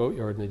Brooklyn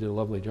Boatyard, and they did a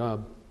lovely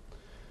job.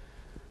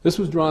 This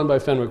was drawn by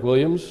Fenwick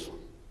Williams,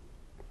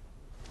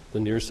 the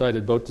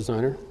nearsighted boat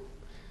designer.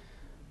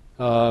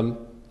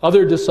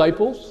 Other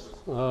disciples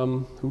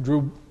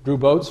who drew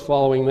boats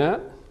following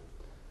that,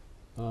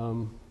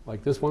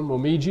 like this one,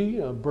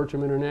 Momiji,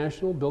 Bertram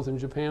International, built in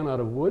Japan out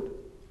of wood.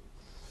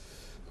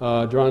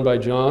 Drawn by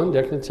John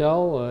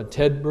Deknatel,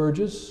 Ted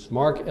Burgess,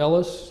 Mark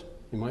Ellis,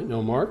 you might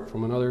know Mark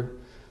from another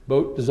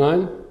boat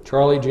design,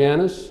 Charlie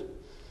Janis,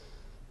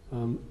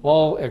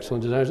 all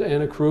excellent designers,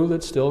 and a crew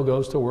that still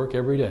goes to work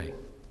every day.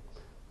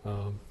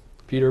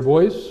 Peter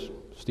Boyce,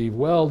 Steve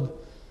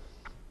Weld,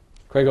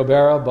 Craig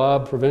O'Bara,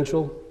 Bob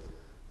Provincial,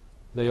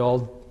 they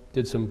all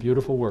did some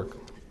beautiful work.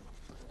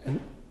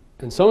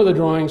 And some of the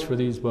drawings for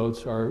these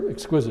boats are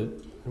exquisite.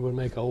 It would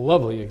make a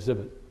lovely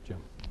exhibit, Jim.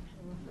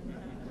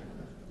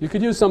 You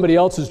could use somebody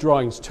else's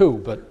drawings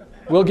too, but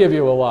we'll give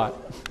you a lot.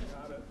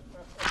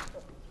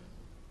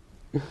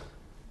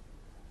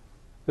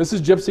 This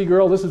is Gypsy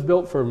Girl. This is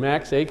built for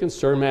Max Aiken,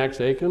 Sir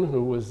Max Aiken,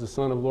 who was the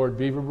son of Lord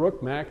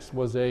Beaverbrook. Max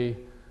was a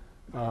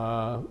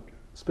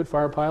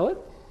Spitfire pilot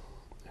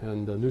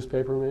and a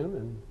newspaperman,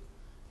 and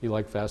he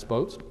liked fast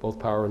boats, both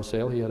power and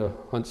sail. He had a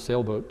Hunt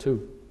sailboat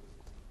too.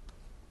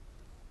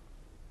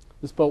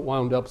 This boat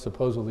wound up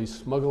supposedly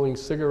smuggling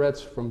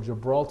cigarettes from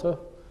Gibraltar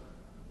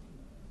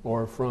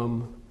or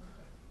from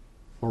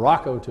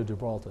Morocco to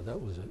Gibraltar.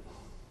 That was it.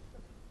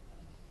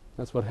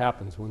 That's what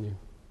happens when you,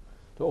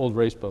 the old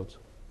race boats.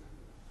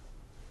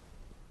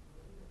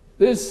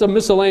 There's some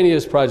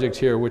miscellaneous projects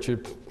here, which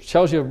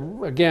tells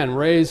you, again,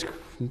 Ray's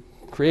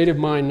creative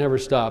mind never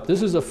stopped.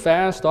 This is a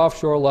fast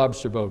offshore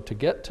lobster boat to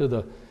get to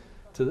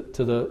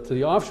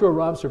the offshore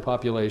lobster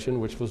population,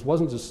 which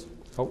wasn't just,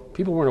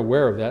 people weren't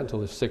aware of that until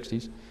the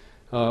 60s.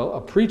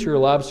 A preacher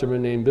lobsterman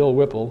named Bill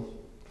Whipple,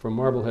 from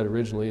Marblehead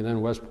originally, and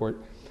then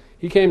Westport,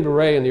 he came to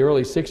Ray in the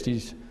early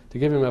 60s to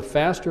give him a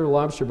faster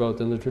lobster boat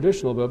than the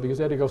traditional boat because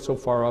they had to go so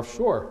far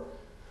offshore.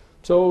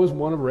 So it was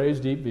one of Ray's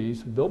deep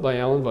V's, built by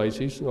Alan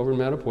Weisses over in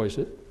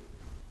Mattapoisett.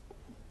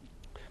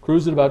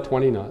 Cruised at about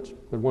 20 knots,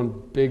 with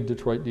one big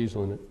Detroit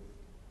diesel in it.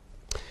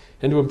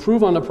 And to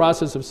improve on the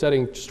process of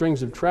setting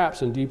strings of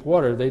traps in deep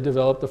water, they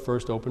developed the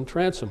first open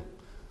transom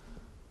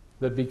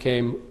that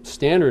became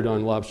standard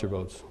on lobster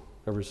boats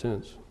ever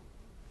since.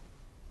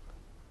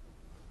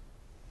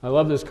 I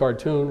love this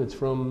cartoon. It's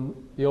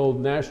from the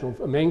old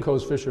Maine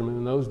Coast fishermen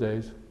in those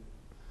days,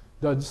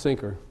 Dud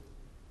Sinker.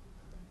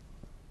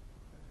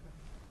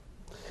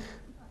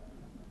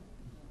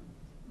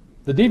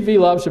 The deep V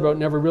lobster boat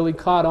never really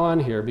caught on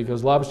here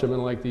because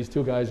lobstermen, like these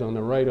two guys on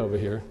the right over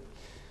here,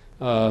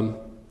 are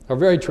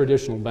very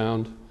traditional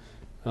bound.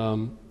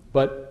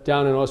 But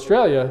down in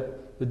Australia,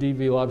 the deep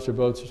V lobster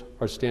boats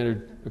are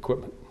standard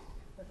equipment.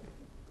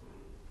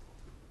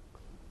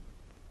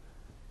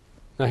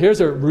 Now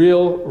here's a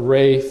real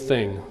Ray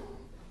thing,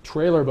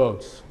 trailer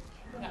boats.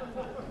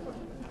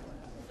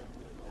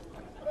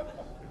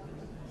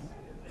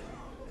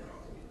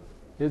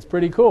 It's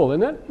pretty cool,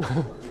 isn't it?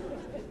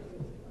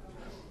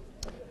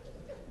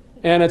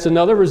 And it's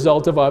another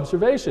result of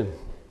observation.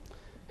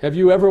 Have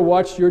you ever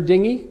watched your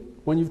dinghy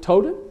when you've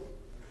towed it?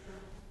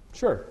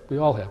 Sure, we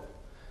all have.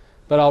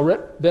 But I'll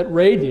bet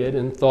Ray did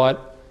and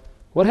thought,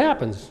 what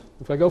happens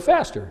if I go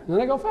faster? And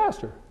then I go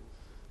faster.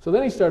 So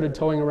then he started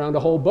towing around a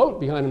whole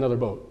boat behind another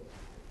boat.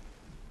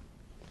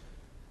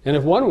 And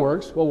if one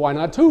works, well, why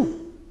not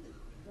two?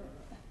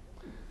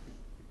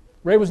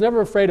 Ray was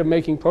never afraid of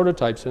making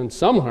prototypes, and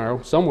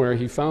somehow, somewhere,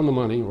 he found the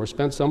money or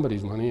spent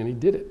somebody's money, and he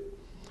did it.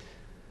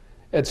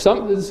 This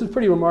is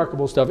pretty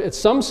remarkable stuff. At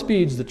some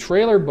speeds, the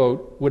trailer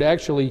boat would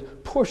actually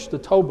push the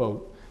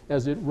towboat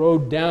as it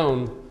rode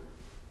down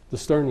the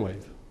stern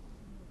wave.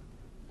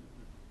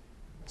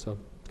 So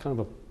kind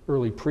of an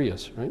early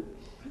Prius, right?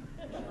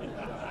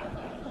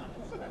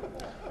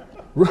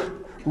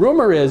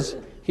 Rumor is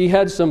he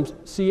had some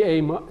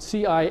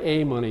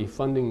CIA money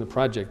funding the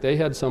project. They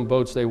had some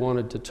boats they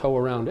wanted to tow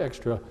around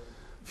extra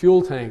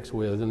fuel tanks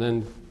with, and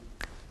then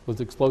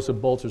with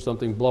explosive bolts or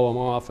something, blow them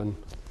off and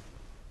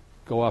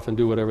go off and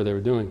do whatever they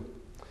were doing.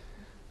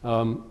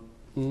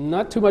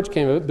 Not too much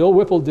came of it. Bill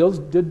Whipple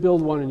did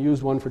build one and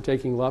used one for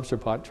taking lobster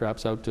pot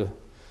traps out to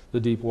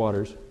the deep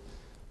waters,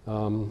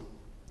 and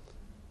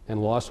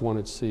lost one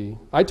at sea.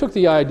 I took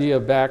the idea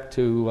back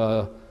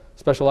to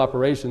Special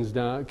Operations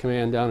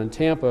Command down in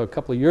Tampa a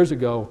couple of years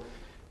ago,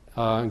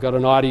 and got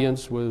an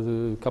audience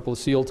with a couple of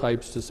SEAL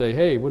types to say,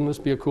 hey, wouldn't this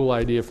be a cool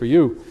idea for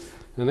you?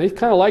 And they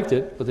kind of liked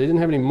it, but they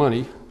didn't have any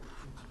money.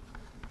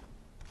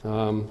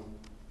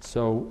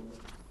 So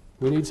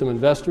we need some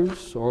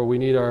investors, or we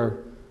need our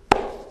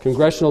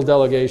congressional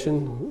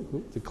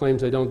delegation that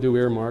claims they don't do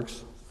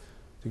earmarks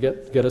to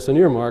get us an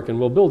earmark, and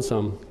we'll build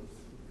some.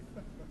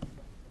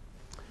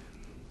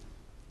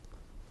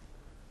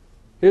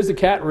 Here's the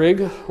cat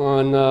rig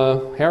on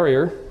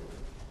Harrier.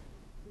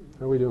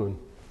 How are we doing?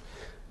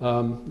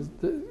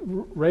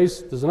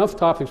 There's enough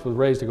topics with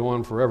Ray's to go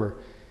on forever.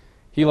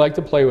 He liked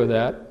to play with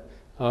that.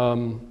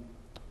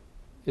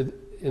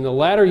 In the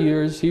latter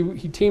years,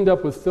 he teamed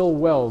up with Phil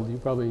Weld.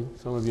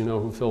 Some of you know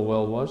who Phil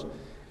Weld was.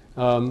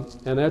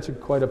 And that's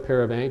quite a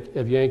pair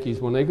of Yankees.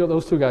 When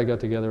those two guys got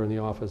together in the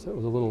office, that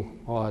was a little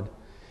odd.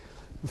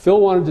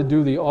 Phil wanted to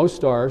do the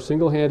O-Star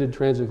single-handed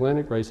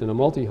transatlantic race in a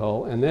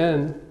multi-hull, and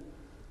then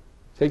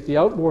take the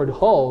outboard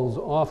hulls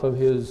off of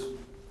his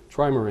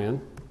trimaran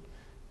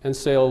and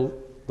sail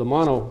the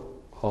mono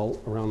hull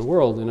around the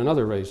world in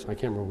another race. I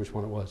can't remember which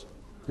one it was.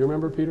 You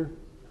remember, Peter?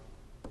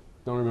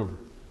 Don't remember.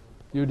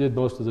 You did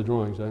most of the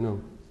drawings, I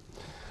know.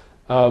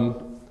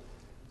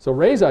 So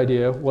Ray's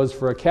idea was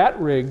for a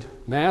cat-rigged,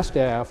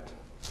 mast-aft,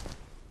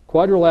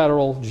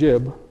 quadrilateral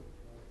jib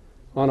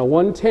on a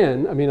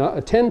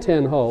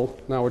 1010 hull.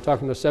 Now we're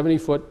talking a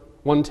 70-foot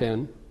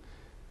 110,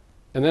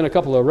 and then a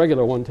couple of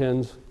regular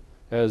 110s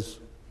as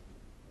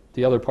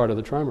the other part of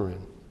the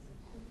trimaran.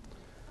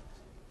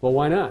 Well,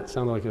 why not?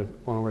 Sounded like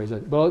one of Ray's.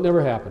 Well, it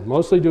never happened.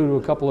 Mostly due to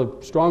a couple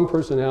of strong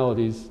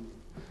personalities,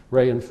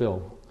 Ray and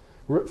Phil.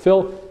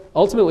 Phil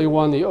ultimately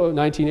won the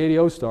 1980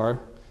 O-Star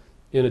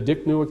in a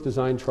Dick Newick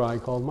designed try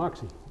called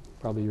Moxie.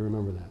 Probably you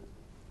remember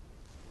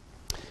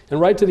that. And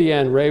right to the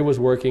end, Ray was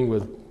working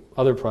with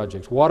other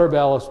projects. Water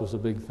ballast was a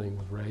big thing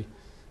with Ray.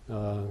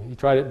 He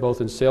tried it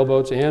both in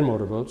sailboats and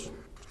motorboats.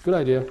 Good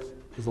idea.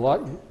 There's a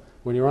lot.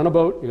 When you're on a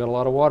boat, you got a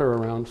lot of water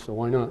around, so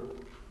why not?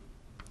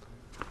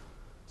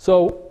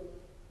 So,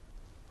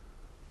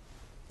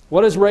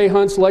 what is Ray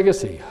Hunt's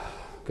legacy?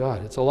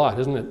 God, it's a lot,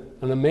 isn't it?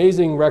 An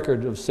amazing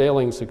record of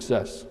sailing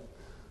success.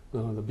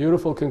 The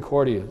beautiful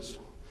Concordias,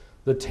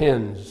 the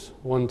 10s,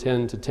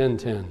 110 to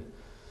 1010,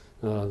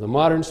 the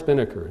modern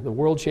spinnaker, the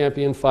world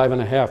champion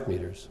 5.5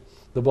 meters,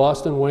 the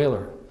Boston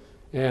Whaler,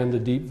 and the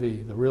Deep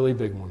V, the really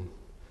big one.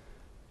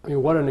 I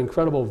mean, what an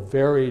incredible,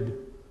 varied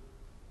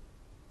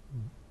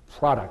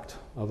product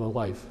of a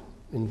life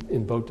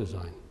in boat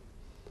design.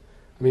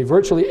 I mean,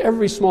 virtually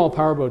every small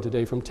powerboat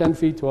today, from 10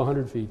 feet to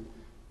 100 feet,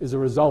 is a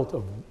result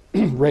of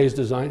Ray's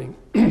designing.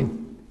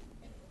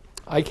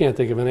 I can't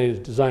think of any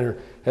designer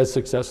has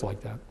success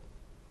like that.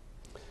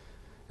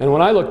 And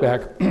when I look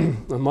back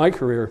on my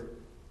career,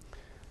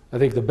 I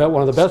think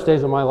one of the best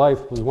days of my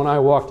life was when I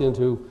walked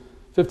into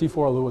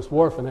 54 Lewis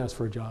Wharf and asked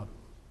for a job.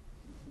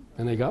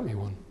 And they got me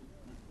one.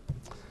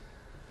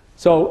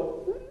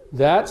 So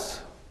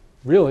that's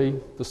really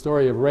the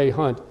story of Ray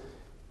Hunt.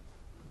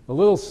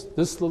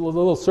 This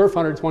little Surf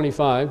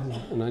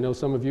 125, and I know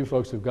some of you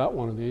folks who've got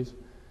one of these,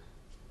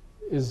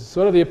 is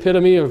sort of the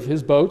epitome of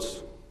his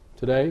boats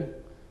today.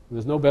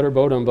 There's no better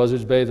boat on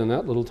Buzzards Bay than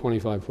that little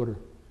 25-footer.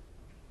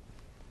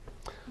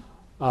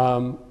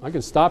 I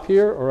can stop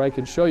here, or I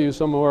can show you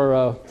some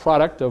more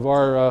product of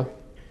our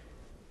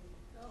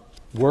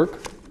work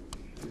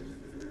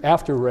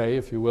after Ray,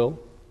 if you will.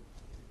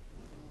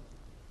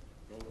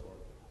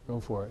 Go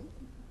for it.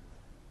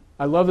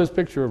 I love this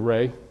picture of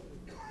Ray.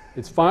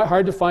 It's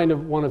hard to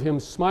find one of him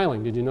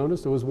smiling. Did you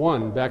notice? There was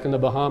one back in the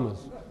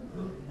Bahamas.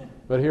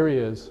 But here he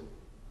is.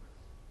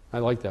 I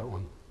like that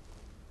one.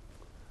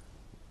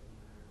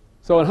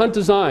 So in Hunt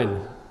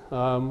Design,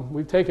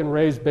 we've taken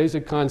Ray's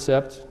basic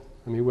concept.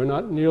 I mean, we're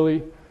not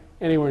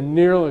anywhere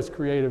near as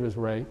creative as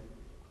Ray.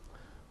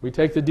 We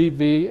take the Deep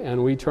V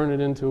and we turn it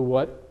into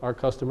what our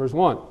customers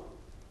want.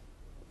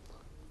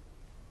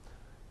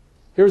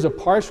 Here's a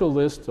partial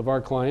list of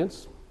our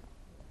clients.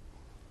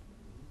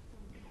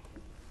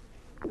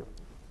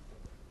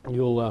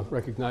 You'll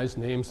recognize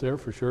names there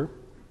for sure.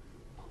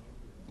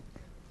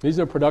 These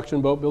are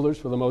production boat builders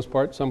for the most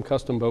part, some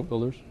custom boat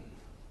builders.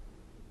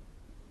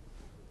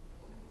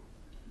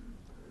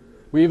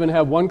 We even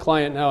have one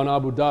client now in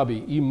Abu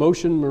Dhabi,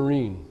 Emotion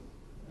Marine.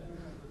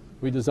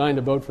 We designed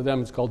a boat for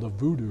them. It's called the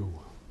Voodoo.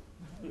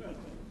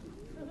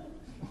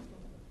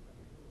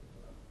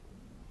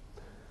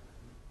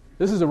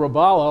 This is a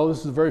Robalo. This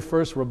is the very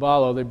first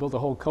Robalo. They built a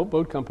whole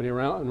boat company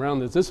around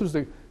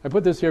this. I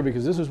put this here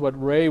because this is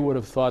what Ray would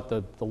have thought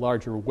the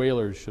larger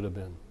whalers should have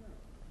been.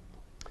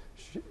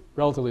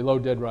 Relatively low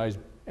dead rise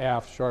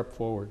aft, sharp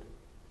forward.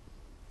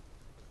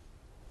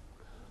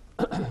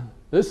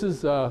 This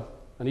is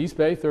an East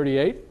Bay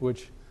 38,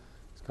 which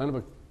is kind of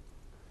an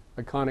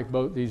iconic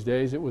boat these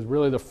days. It was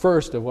really the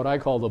first of what I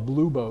call the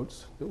blue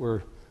boats that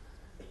were,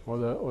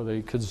 or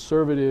the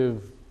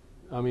conservative.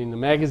 I mean, the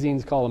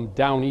magazines call them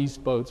down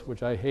east boats,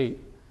 which I hate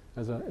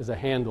as a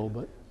handle,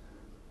 but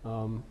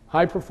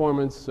high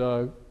performance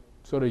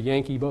sort of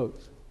Yankee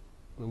boats.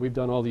 And we've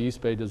done all the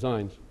East Bay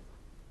designs.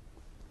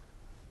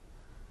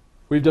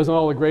 We've done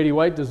all the Grady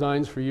White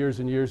designs for years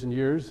and years and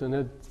years, and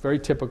it's very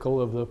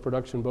typical of the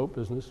production boat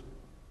business.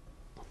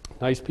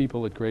 Nice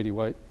people at Grady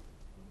White.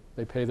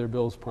 They pay their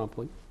bills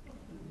promptly.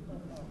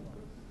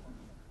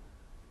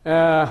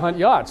 Hunt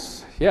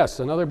Yachts.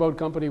 Yes, another boat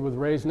company with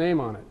Ray's name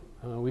on it.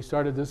 We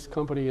started this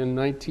company in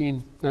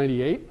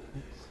 1998.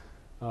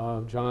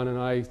 John and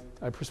I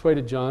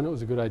persuaded John it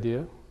was a good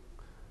idea.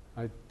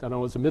 I don't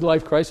know, it's a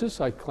midlife crisis.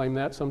 I claim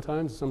that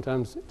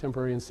sometimes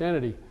temporary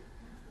insanity.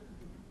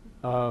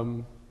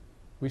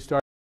 We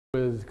started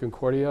with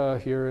Concordia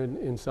here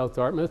in South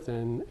Dartmouth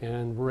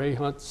and Ray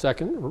Hunt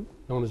II,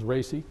 known as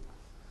Racy.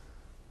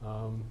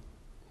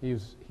 He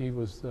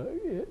was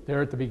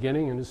there at the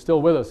beginning and is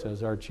still with us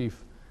as our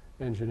chief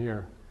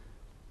engineer.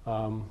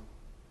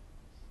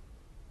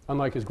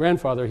 Unlike his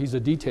grandfather, he's a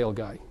detail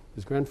guy.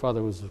 His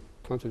grandfather was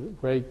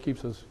Ray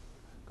keeps us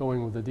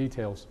going with the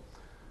details.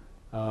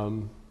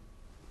 So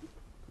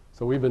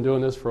we've been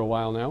doing this for a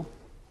while now.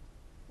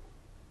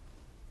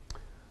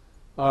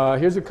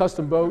 Here's a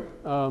custom boat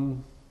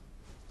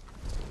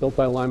built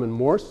by Lyman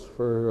Morse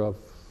for a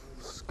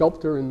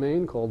sculptor in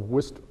Maine called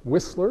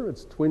Whistler.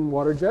 It's twin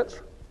water jets,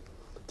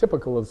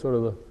 typical of sort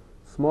of the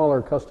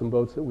smaller custom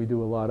boats that we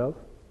do a lot of.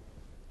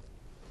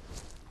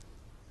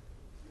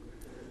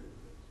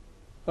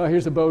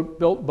 Here's a boat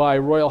built by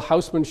Royal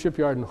Houseman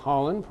Shipyard in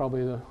Holland,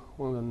 probably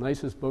one of the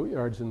nicest boat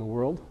yards in the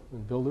world,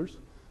 and builders.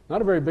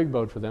 Not a very big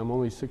boat for them,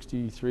 only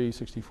 63,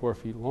 64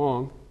 feet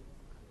long.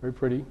 Very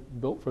pretty,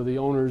 built for the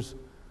owner's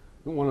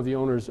one of the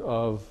owners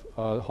of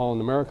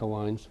Holland America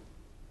Lines.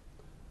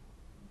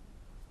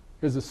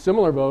 Here's a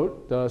similar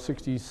boat, a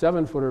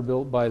 67-footer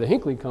built by the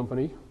Hinckley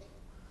Company.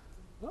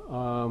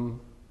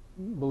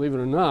 Believe it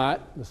or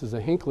not, this is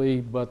a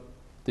Hinckley, but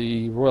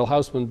the Royal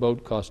Houseman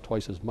boat cost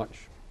twice as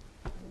much.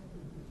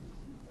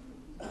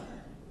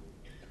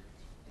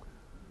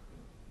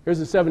 Here's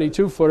a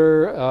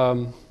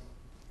 72-footer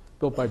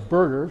built by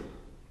Berger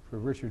for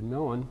Richard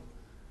Mellon.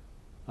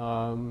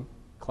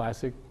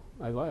 Classic.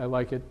 I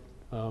like it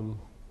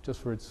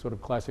just for its sort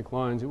of classic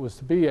lines. It was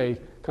to be a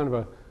kind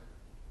of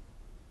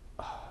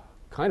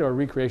a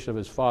recreation of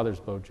his father's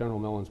boat, General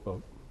Mellon's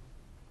boat.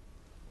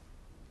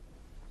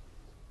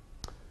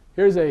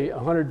 Here's a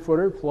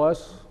 100-footer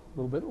plus, a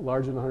little bit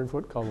larger than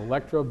 100-foot, called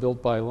Electra,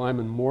 built by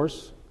Lyman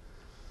Morse.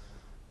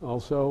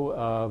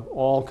 Also,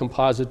 all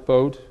composite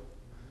boat,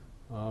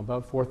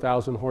 about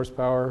 4,000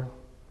 horsepower,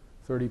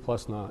 30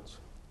 plus knots.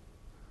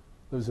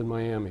 Lives in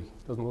Miami.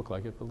 Doesn't look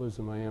like it, but lives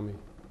in Miami.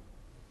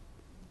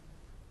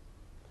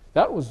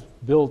 That was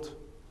built,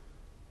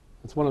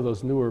 it's one of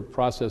those newer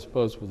process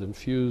boats with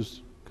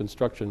infused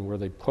construction where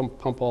they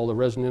pump all the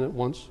resin in at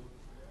once.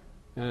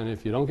 And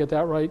if you don't get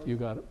that right, you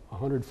got a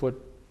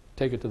 100-foot,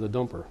 take it to the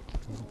dumper.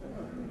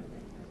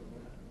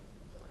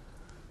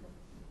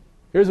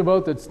 Here's a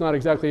boat that's not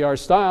exactly our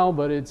style,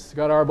 but it's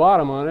got our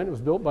bottom on it. It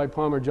was built by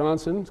Palmer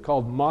Johnson. It's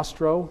called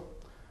Mostro.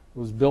 It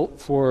was built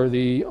for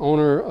the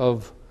owner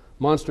of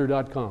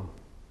Monster.com,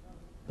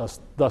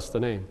 thus the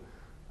name.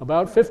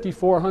 About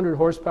 5,400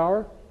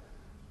 horsepower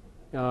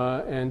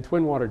and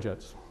twin water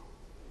jets.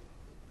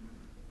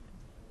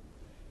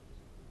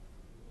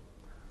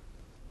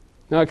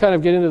 Now I kind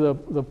of get into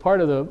the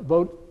part of the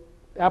boat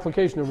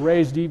application of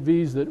raised deep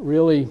V's that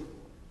really,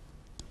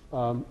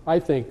 I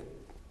think,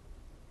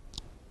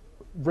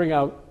 bring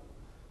out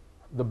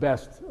the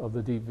best of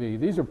the deep V.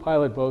 These are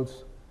pilot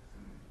boats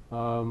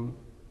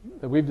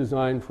that we've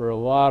designed for a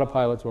lot of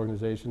pilots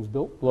organizations,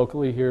 built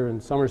locally here in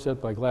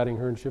Somerset by Gladding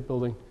Hearn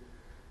Shipbuilding.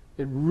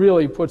 It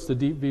really puts the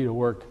deep V to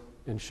work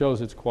and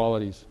shows its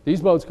qualities.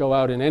 These boats go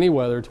out in any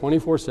weather,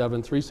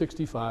 24/7,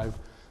 365,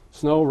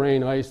 snow,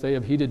 rain, ice. They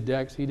have heated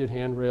decks, heated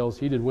handrails,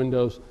 heated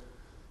windows.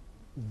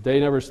 They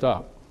never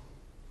stop.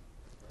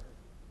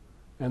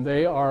 And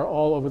they are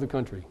all over the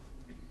country.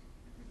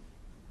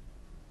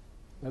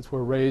 That's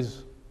where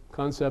Ray's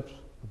concepts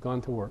have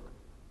gone to work.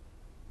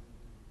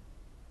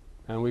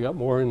 And we got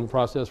more in the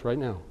process right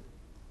now.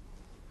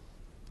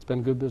 It's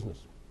been good business.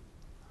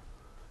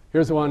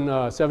 Here's the one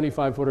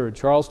 75-footer at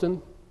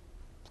Charleston.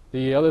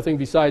 The other thing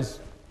besides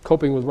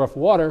coping with rough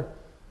water,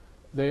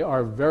 they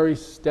are very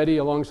steady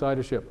alongside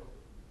a ship,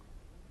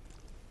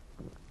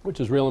 which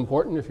is real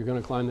important if you're going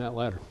to climb that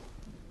ladder.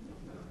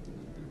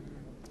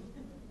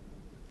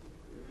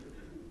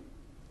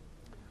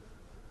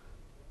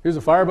 Here's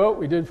a fireboat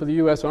we did for the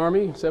U.S.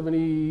 Army,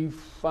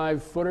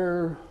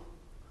 75-footer,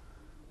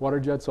 water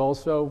jets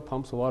also,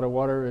 pumps a lot of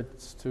water.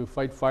 It's to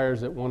fight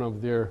fires at one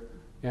of their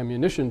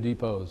ammunition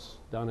depots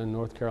down in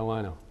North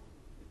Carolina.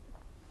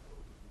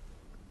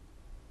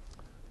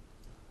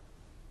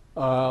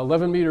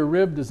 11-meter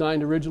rib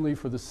designed originally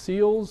for the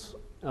SEALs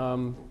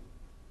and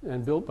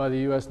built by the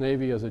U.S.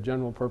 Navy as a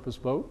general purpose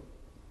boat.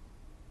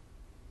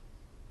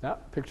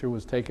 That picture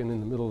was taken in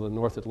the middle of the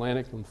North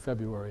Atlantic in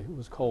February. It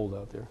was cold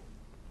out there.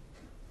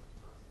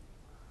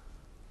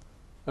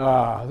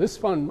 This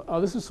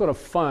is sort of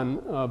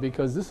fun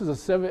because this is a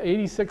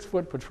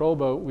 86-foot patrol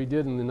boat we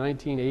did in the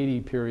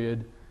 1980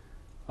 period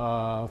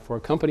for a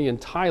company in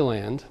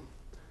Thailand. It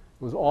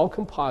was all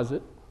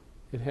composite.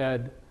 It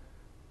had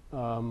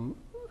some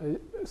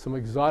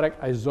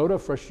exotic Isotta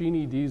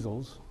Fraschini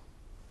diesels.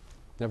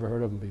 Never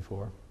heard of them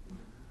before.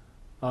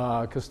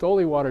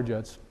 Castoli water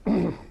jets.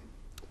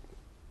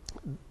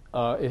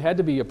 It had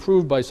to be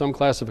approved by some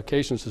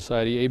classification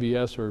society,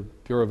 ABS or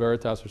Bureau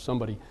Veritas or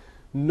somebody.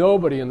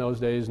 Nobody in those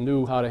days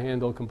knew how to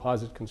handle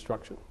composite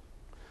construction.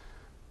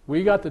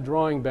 We got the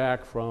drawing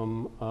back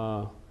from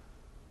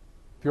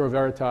Bureau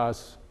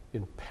Veritas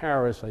in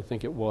Paris, I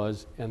think it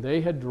was, and they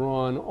had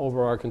drawn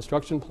over our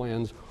construction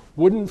plans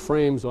wooden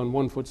frames on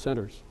 1-foot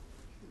centers.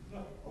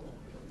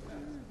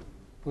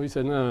 We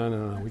said,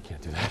 no, we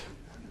can't do that.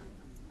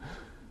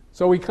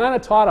 So we kind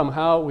of taught them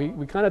how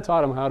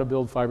to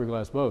build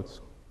fiberglass boats.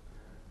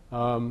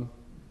 Don't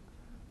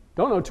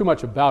know too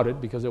much about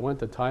it because it went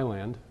to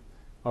Thailand.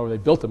 Or they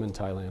built them in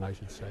Thailand, I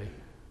should say.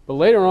 But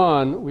later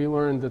on, we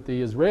learned that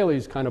the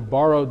Israelis kind of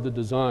borrowed the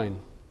design.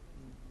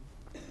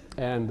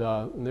 And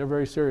they're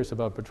very serious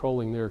about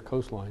patrolling their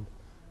coastline.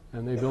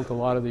 And they built a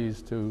lot of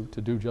these to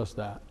do just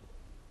that.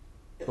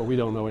 But we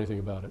don't know anything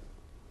about it.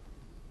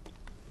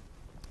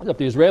 Except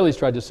the Israelis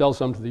tried to sell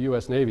some to the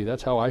U.S. Navy.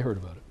 That's how I heard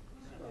about it.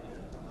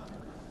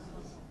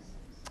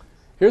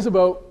 Here's a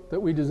boat that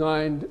we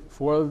designed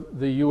for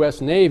the U.S.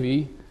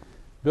 Navy,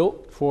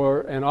 built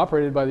for and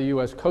operated by the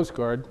U.S. Coast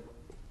Guard.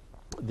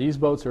 These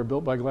boats are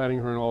built by Gladding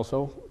Hearn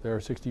also. They're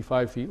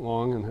 65 feet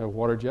long and have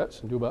water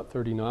jets and do about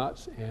 30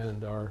 knots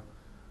and are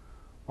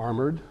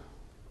armored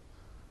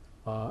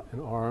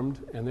and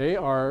armed. And they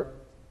are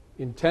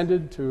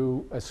intended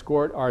to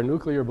escort our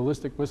nuclear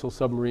ballistic missile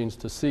submarines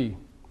to sea.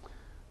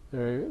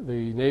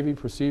 The Navy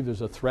perceived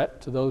there's a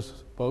threat to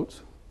those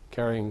boats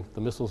carrying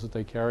the missiles that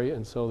they carry,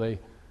 and so they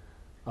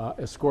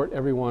escort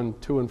everyone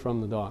to and from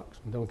the docks.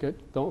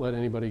 Don't let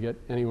anybody get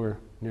anywhere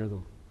near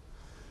them.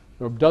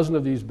 There are a dozen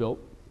of these built.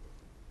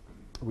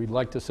 We'd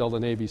like to sell the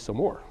Navy some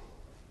more.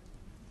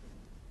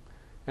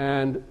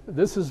 And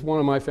this is one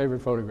of my favorite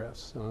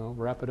photographs. I'll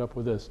wrap it up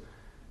with this.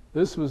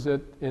 This was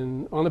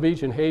on the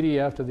beach in Haiti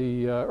after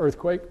the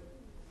earthquake,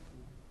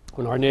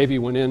 when our Navy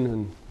went in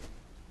and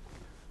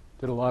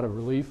did a lot of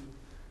relief.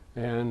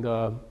 And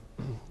to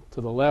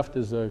the left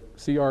is a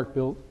Sea Ark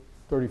built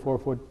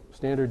 34-foot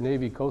standard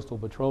Navy coastal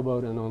patrol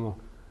boat, and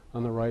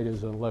on the right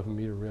is an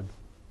 11-meter rib.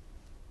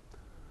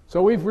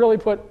 So we've really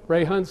put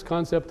Ray Hunt's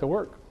concept to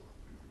work.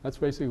 That's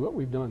basically what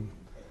we've done,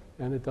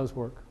 and it does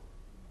work.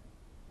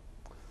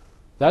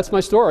 That's my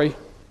story.